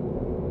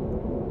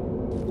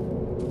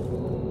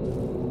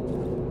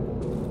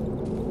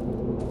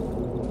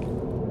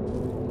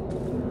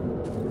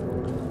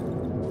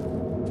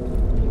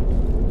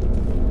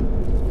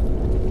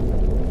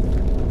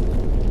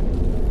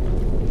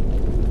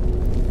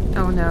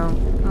 no.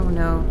 Oh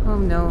no. Oh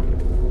no.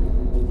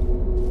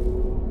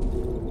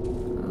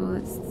 Oh,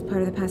 this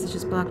part of the passage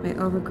is blocked by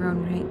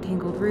overgrown,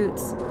 tangled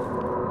roots.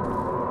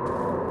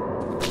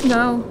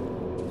 No!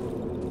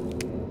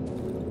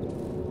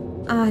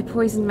 Ah, I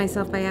poisoned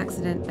myself by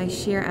accident. By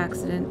sheer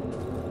accident.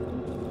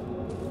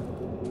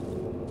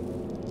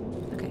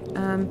 Okay,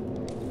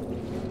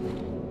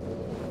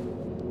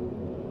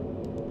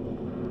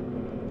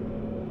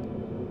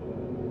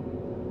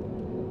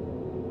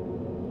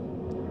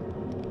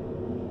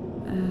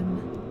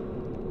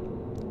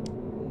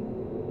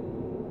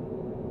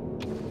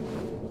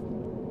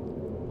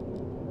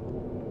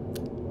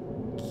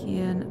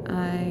 Can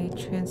I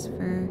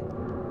transfer?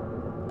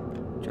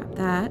 Drop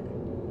that.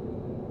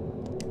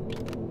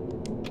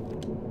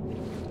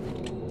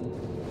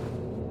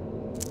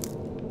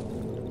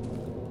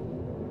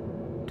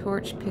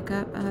 Torch, pick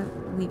up,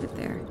 leave it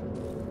there.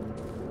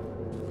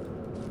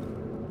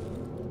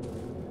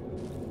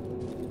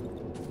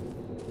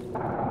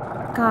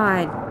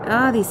 God,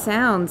 ah, these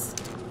sounds.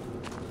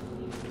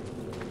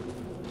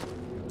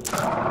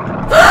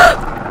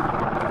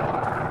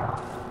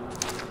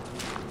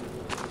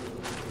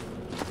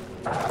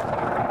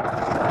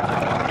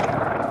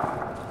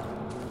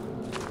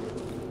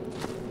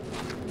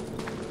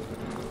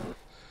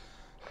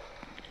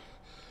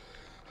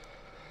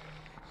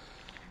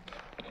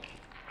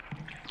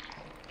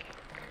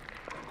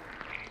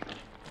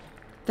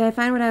 Did I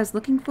find what I was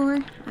looking for?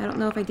 I don't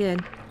know if I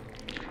did.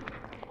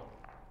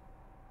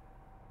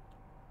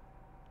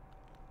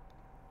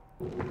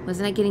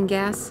 Wasn't I getting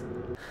gas?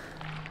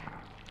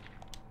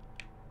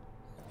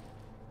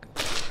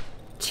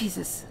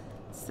 Jesus.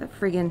 It's a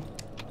friggin'...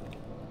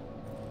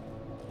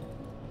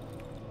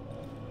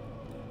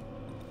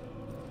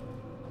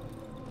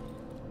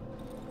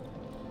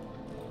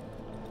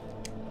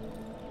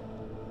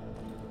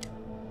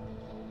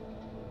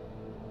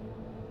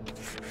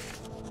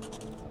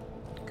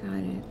 Got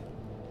it.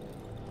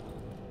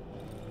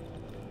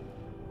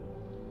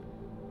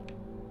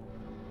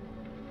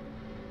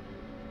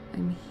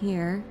 I'm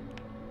here.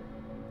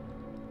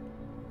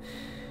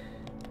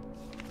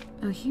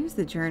 Oh, here's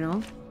the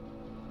journal.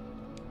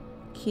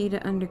 Key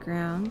to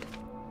underground.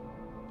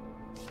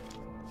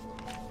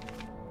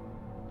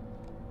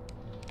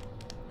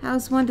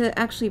 How's one to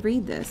actually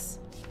read this?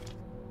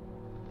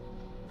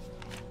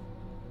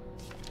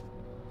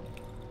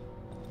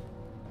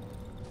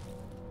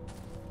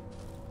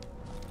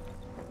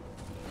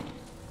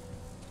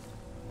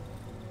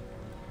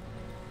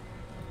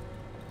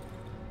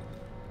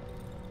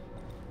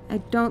 I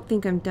don't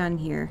think I'm done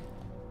here.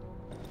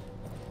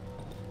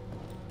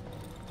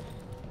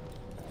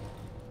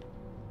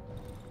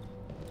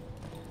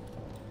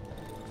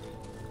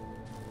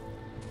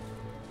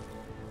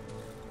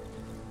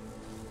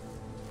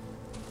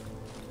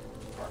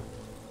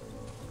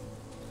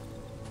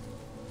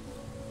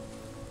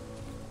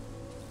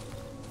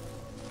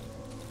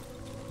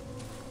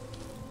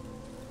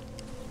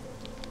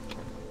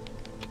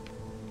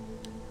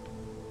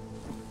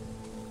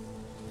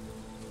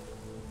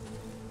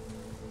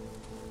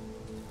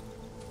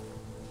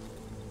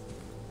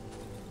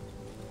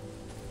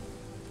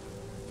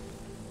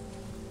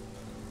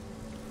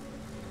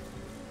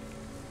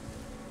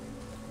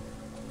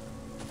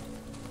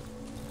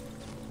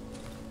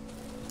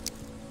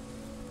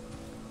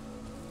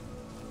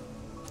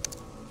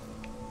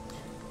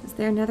 Is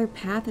there another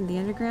path in the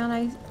underground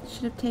I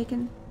should have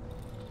taken?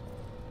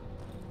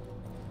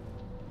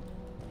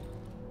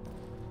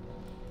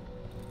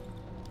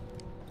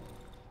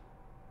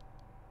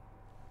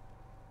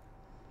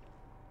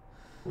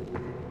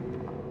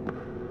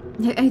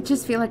 I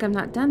just feel like I'm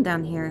not done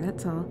down here,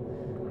 that's all.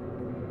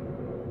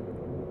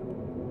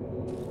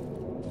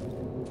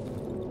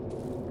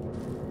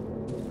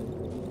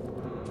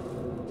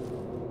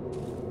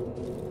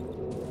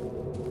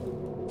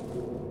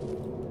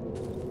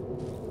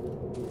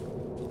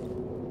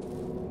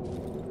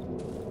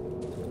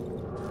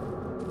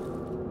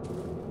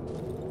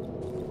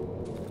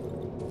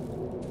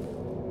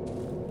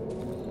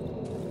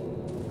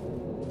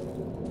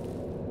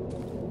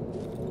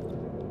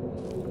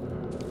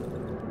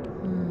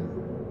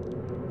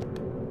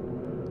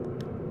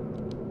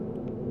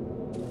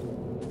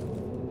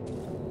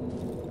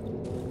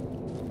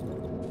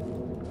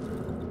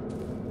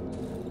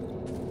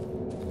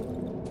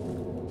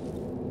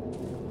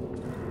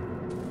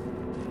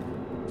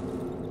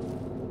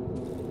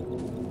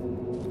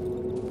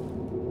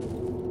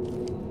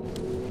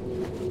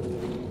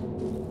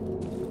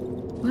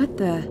 What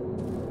the?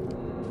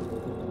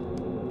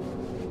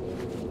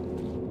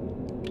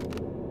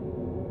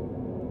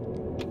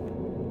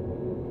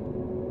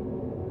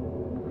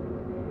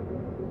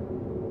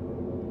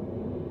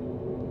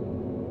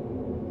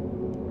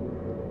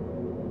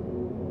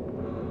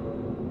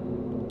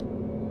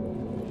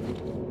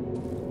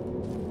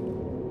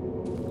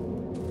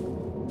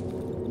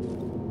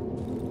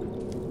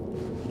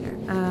 Here,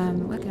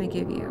 what can I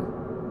give you?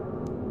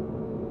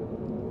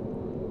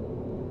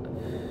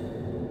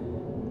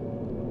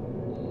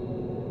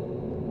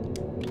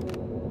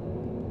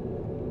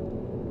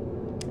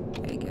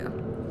 There you go.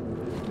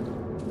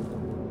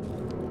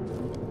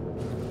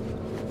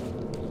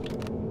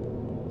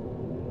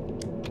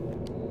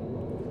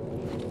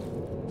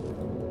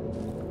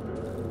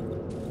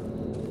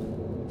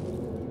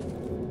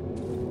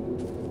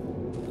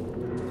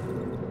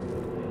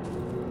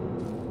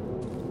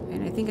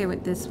 And I think I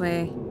went this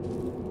way.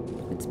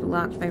 It's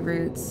blocked by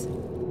roots.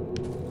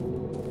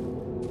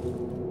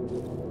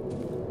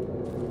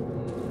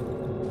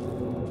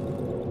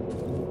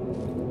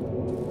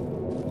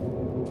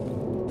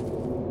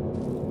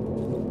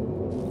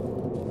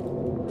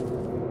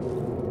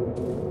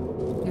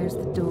 There's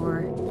the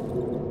door,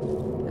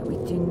 but we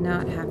do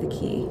not have the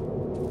key.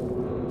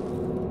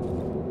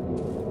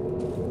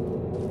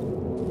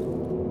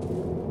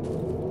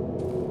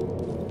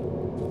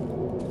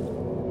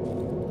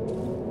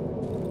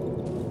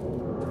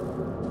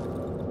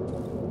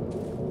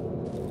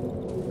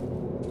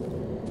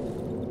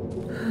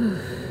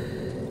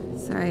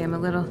 Sorry, I'm a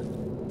little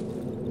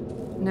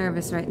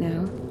nervous right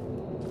now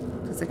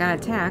because I got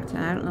attacked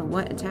and I don't know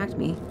what attacked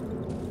me.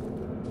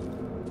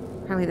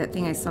 Probably that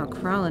thing I saw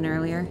crawling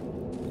earlier.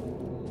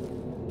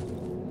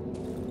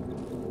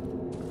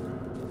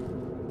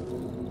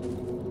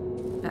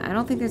 But I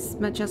don't think there's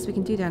much else we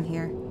can do down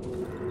here.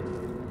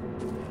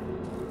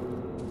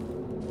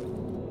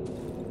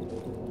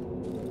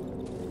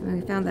 And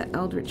we found that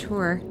eldritch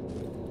horror.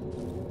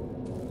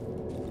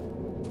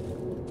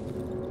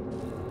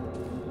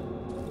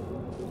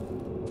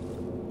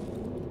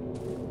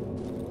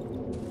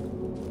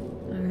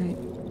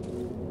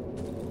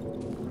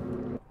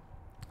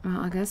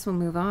 Well, I guess we'll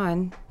move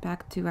on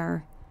back to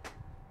our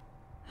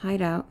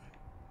hideout.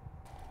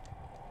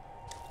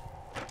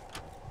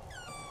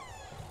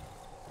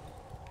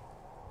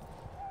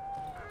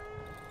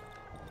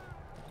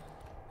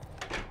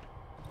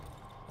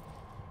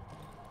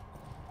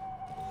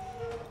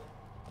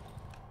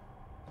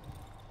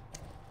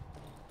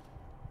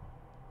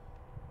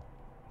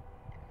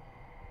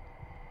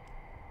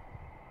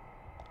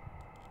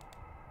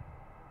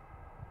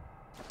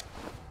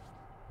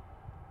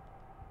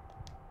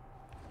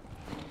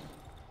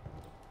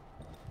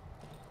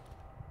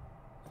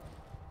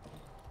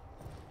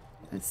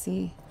 Let's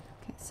see.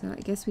 Okay, so I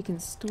guess we can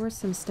store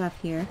some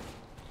stuff here.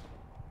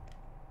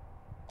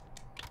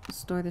 We'll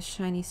store the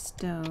shiny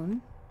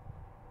stone.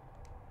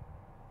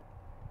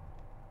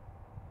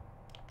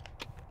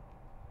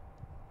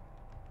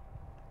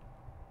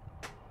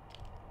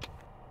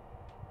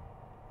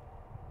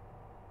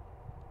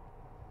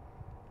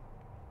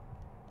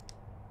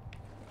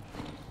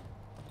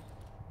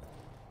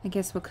 I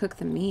guess we'll cook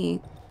the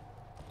meat.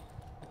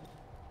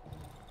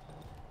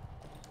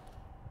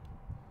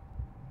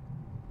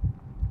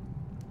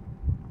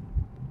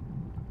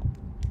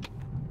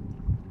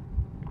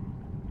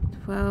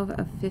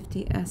 Of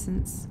 50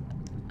 essence.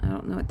 I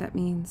don't know what that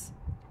means.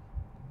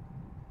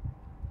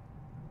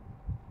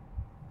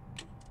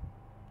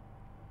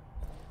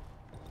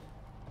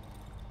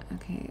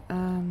 Okay,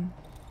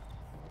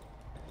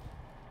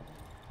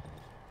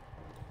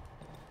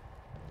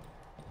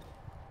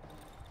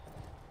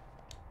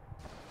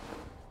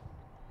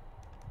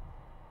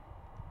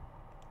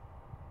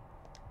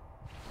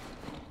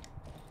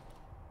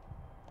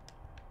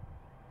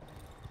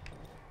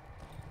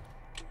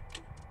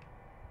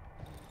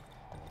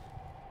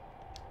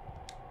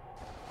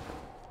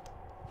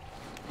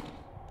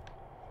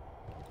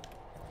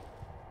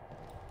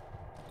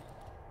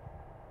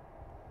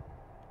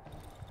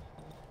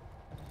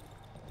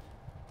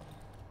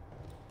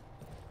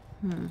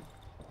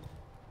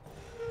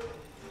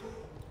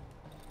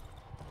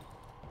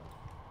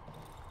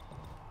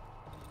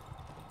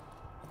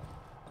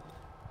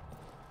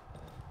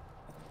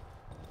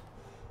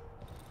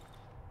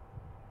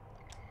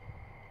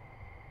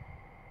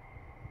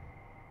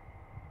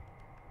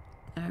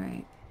 all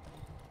right.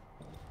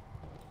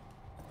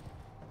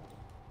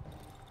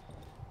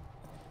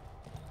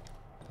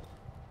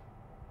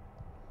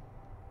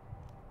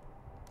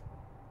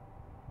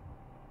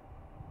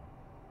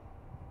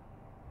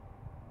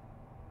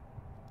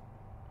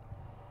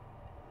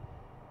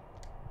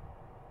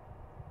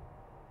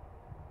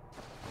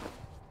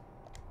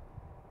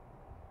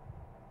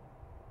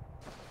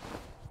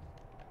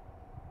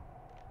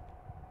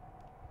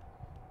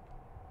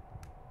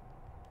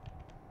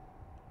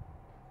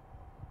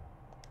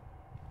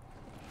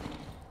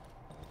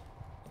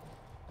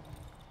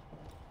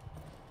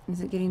 Is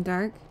it getting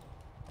dark?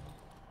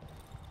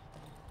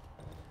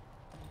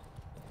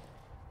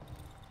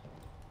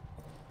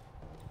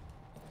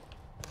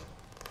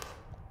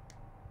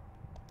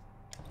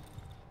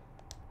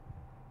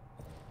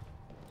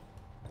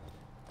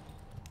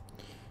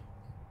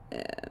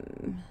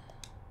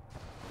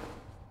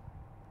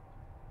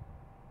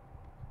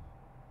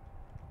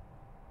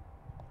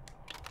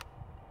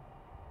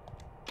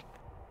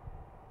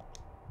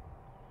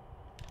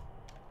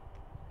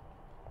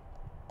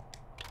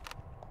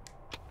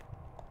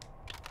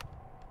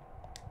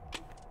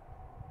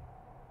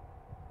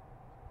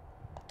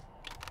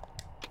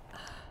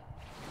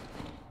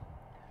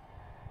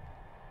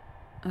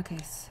 Okay,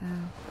 so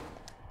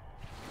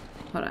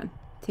hold on.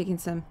 taking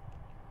some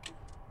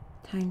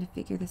time to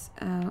figure this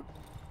out.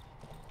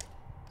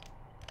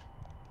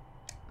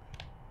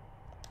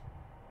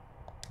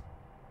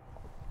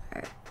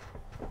 Alright.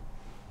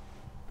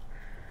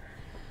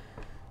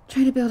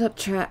 Try to build up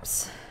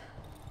traps.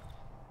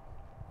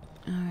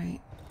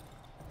 Alright.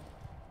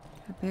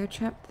 A bear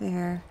trap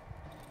there.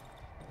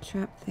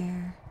 Trap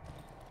there.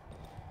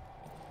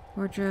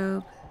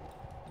 Wardrobe.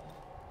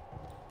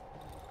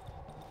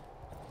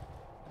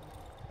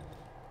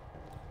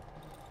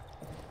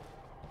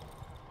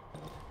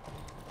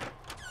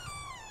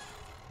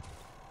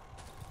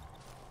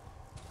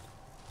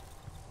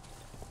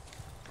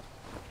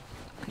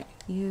 Okay,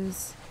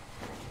 use.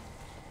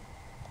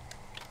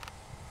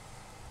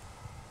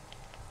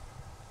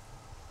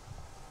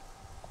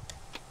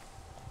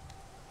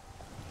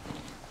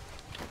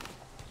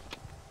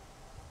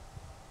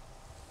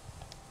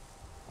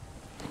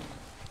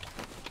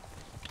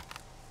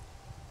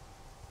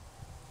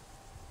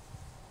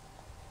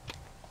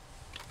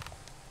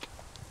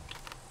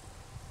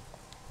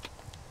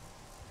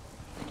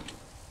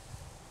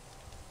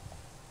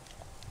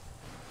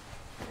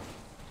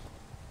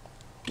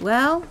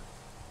 Well,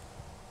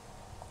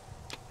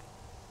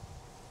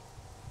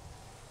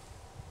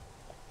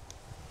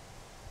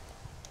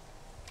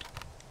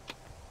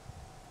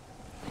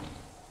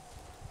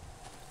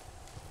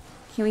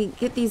 can we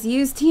get these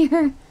used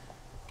here?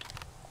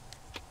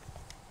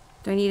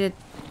 Do I need to...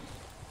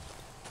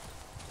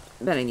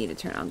 I bet I need to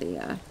turn on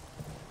the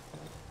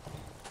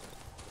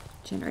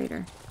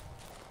generator.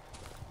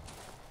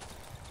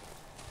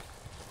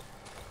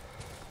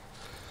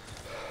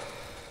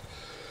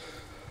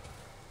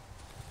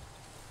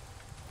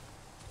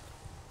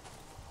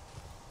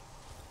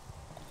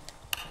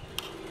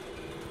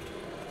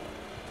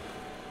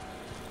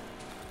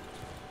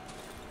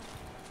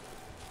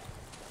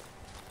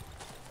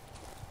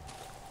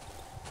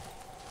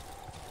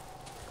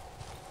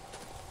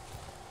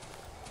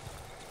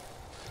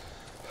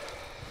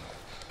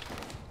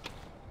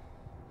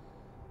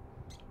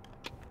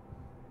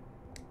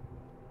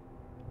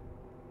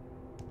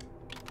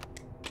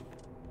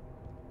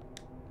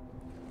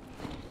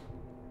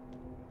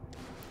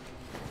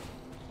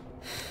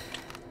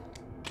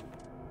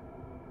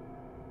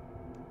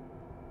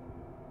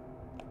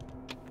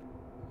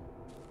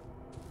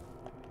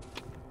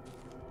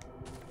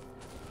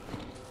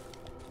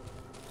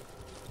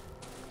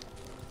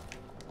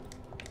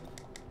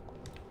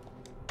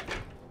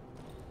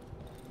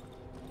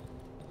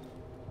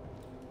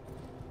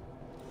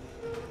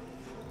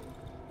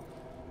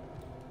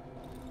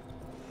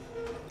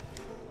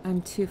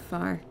 I'm too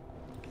far.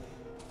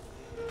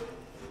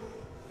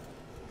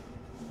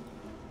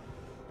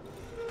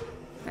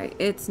 Alright,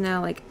 it's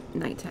now like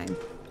nighttime.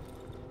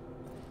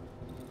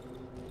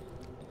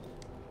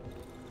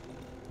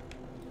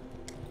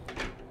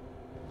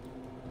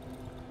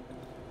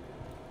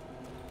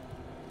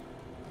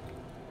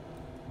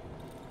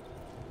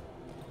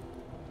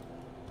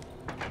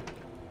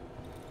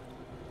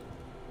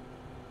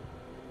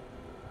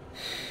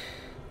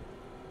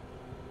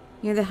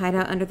 Near the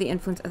hideout under the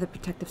influence of the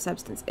protective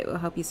substance. It will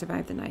help you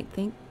survive the night.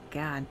 Thank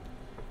God.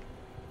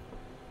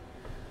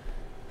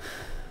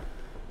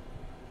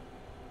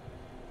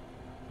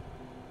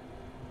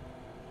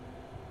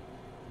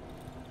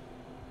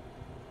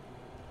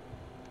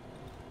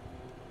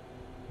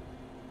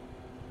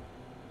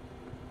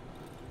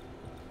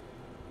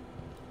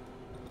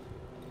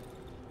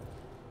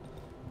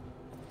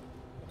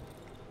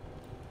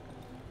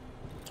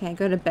 Can I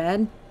go to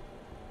bed?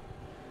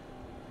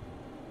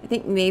 I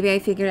think maybe I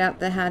figured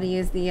out how to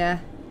use the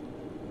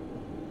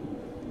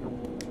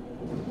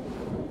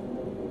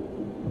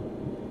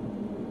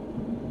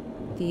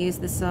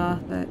saw,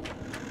 but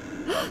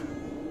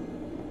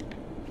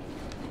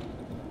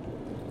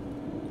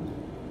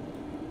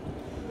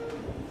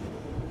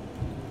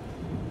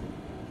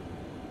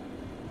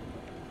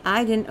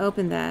I didn't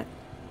open that.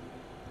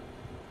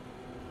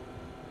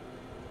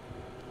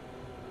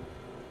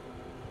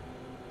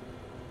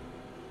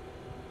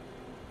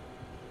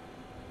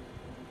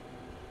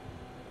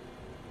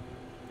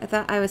 I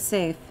thought I was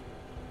safe.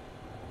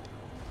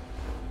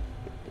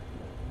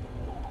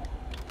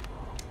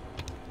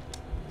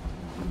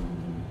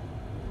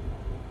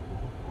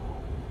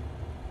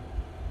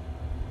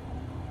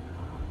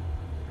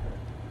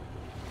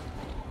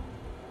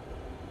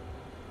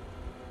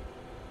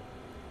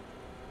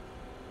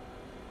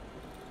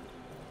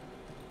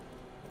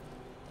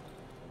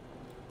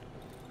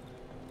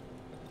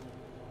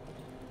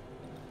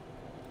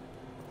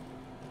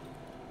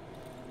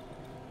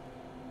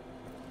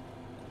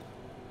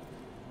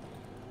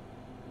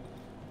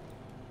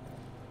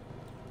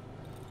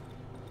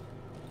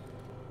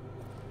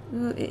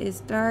 Ooh, it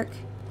is dark.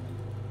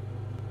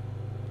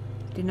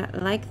 I do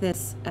not like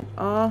this at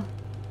all.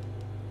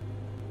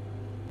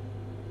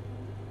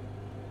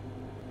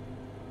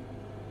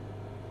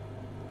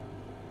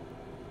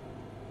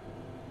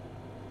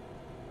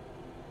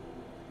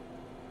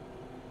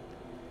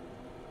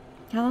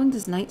 How long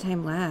does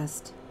nighttime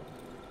last?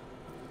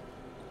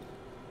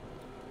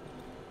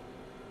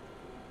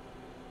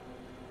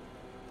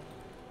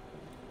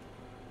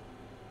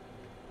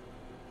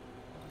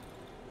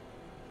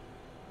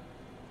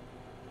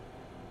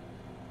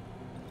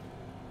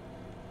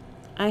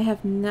 I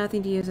have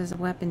nothing to use as a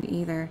weapon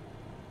either.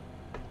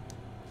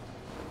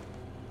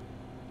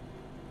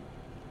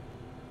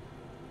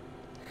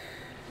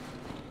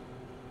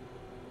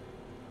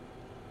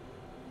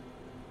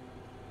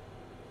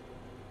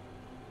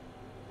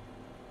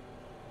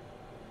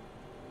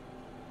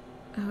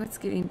 Oh, it's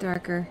getting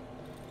darker.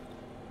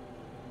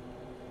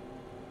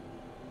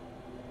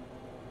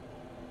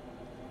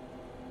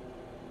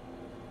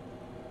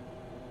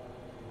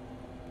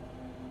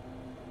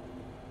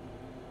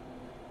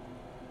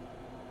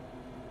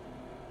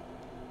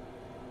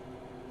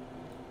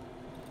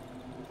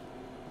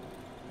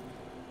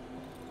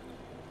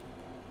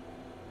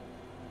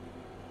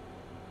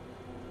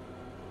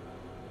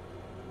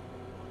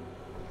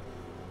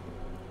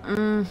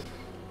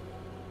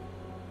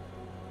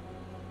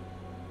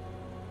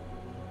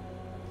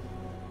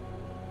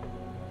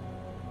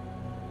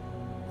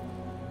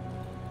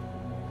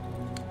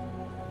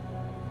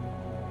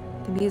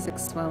 The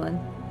music's swelling.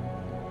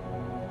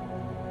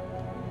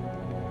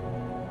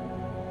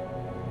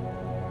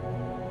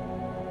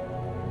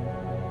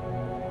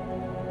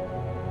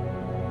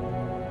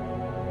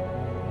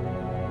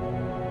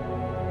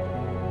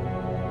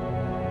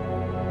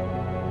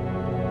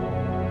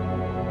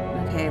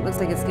 Okay, it looks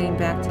like it's getting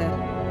back to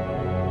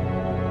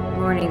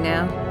morning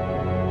now.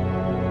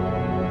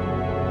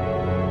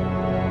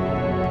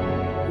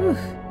 Whew.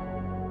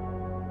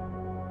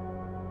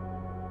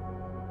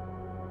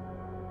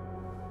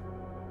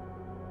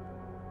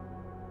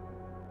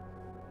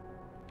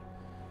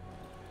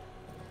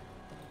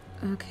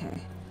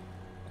 Okay.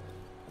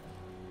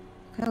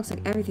 That looks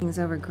like everything's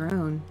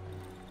overgrown.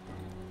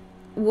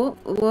 Whoa,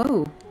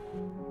 whoa.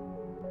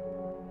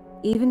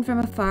 Even from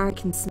afar, I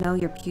can smell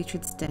your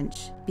putrid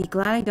stench. Be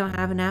glad I don't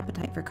have an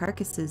appetite for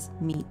carcasses,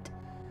 meat.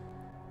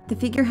 The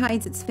figure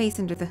hides its face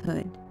under the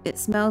hood. It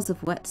smells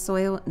of wet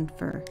soil and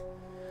fur.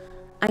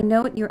 I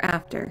know what you're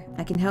after.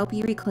 I can help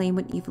you reclaim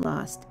what you've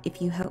lost,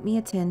 if you help me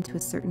attend to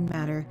a certain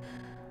matter.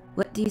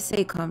 What do you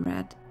say,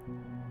 comrade?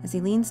 As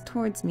he leans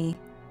towards me,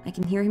 I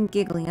can hear him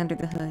giggling under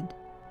the hood.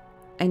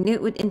 I knew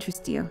it would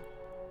interest you.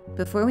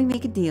 Before we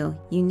make a deal,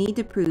 you need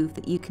to prove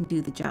that you can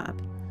do the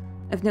job.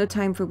 I've no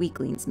time for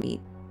weaklings,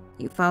 meat.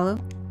 You follow?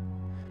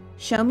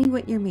 Show me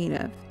what you're made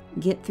of.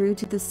 Get through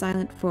to the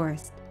silent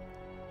forest.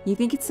 You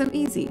think it's so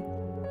easy?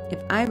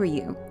 If I were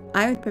you,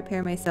 I would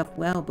prepare myself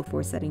well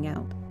before setting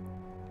out.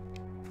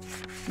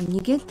 When you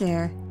get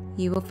there,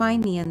 you will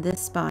find me in this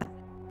spot.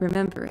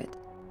 Remember it.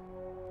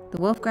 The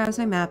wolf grabs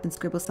my map and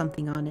scribbles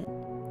something on it.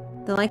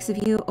 The likes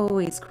of you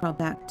always crawl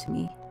back to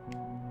me.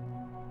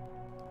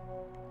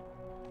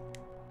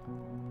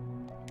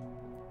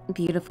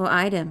 Beautiful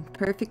item,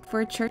 perfect for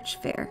a church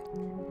fair.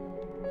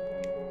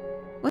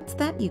 What's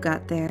that you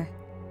got there?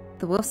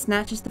 The wolf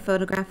snatches the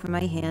photograph from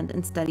my hand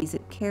and studies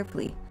it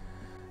carefully.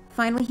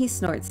 Finally, he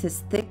snorts, his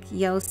thick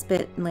yellow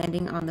spit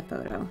landing on the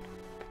photo.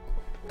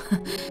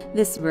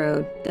 This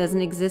road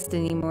doesn't exist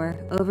anymore,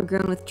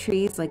 overgrown with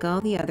trees like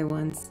all the other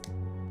ones.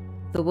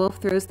 The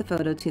wolf throws the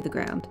photo to the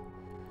ground.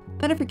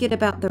 Better forget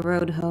about the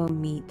road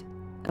home, meat.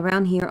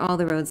 Around here, all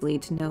the roads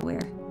lead to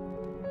nowhere.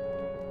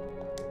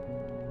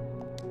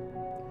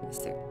 Is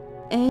there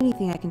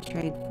anything I can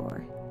trade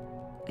for?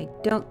 I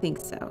don't think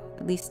so.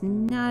 At least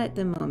not at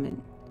the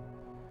moment.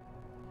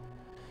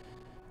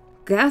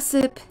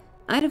 Gossip.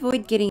 I'd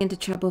avoid getting into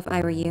trouble if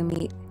I were you,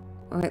 meat.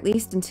 Or at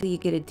least until you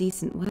get a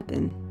decent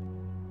weapon.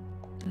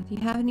 Do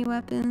you have any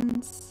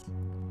weapons?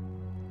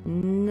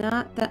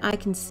 Not that I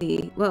can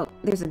see. Well,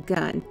 there's a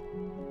gun.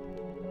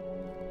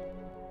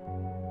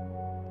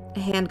 A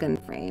handgun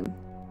frame.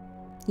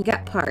 You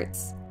got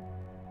parts.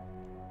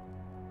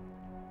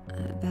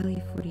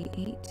 Value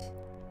 48.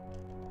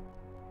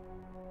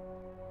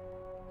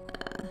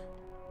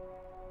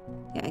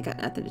 Yeah, I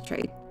got nothing to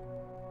trade.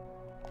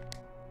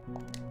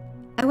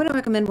 I wouldn't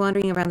recommend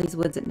wandering around these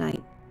woods at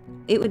night.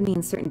 It would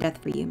mean certain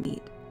death for you,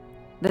 meat.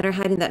 Better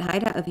hide in that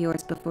hideout of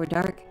yours before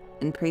dark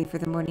and pray for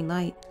the morning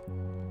light.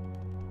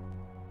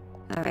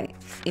 Alright,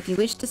 if you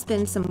wish to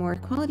spend some more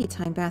quality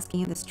time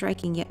basking in the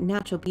striking yet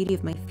natural beauty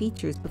of my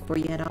features before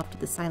you head off to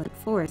the silent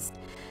forest,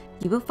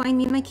 you will find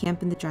me in my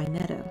camp in the dry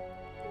meadow.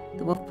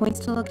 The wolf points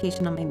to a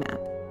location on my map.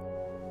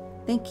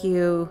 Thank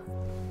you.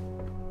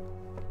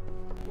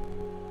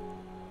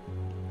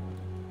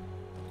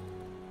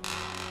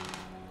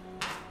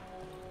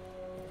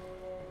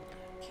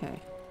 Okay.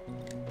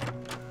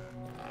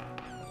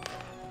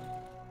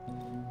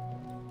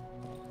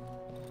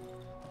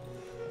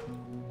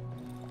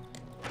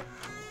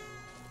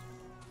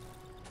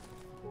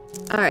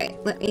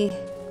 Alright, let me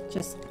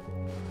just...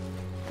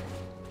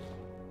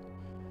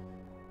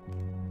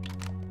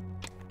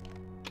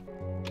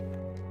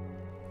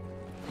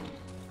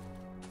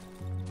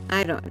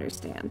 I don't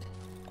understand.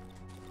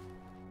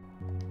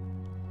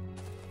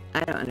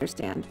 I don't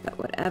understand, but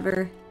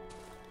whatever.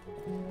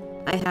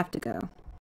 I have to go.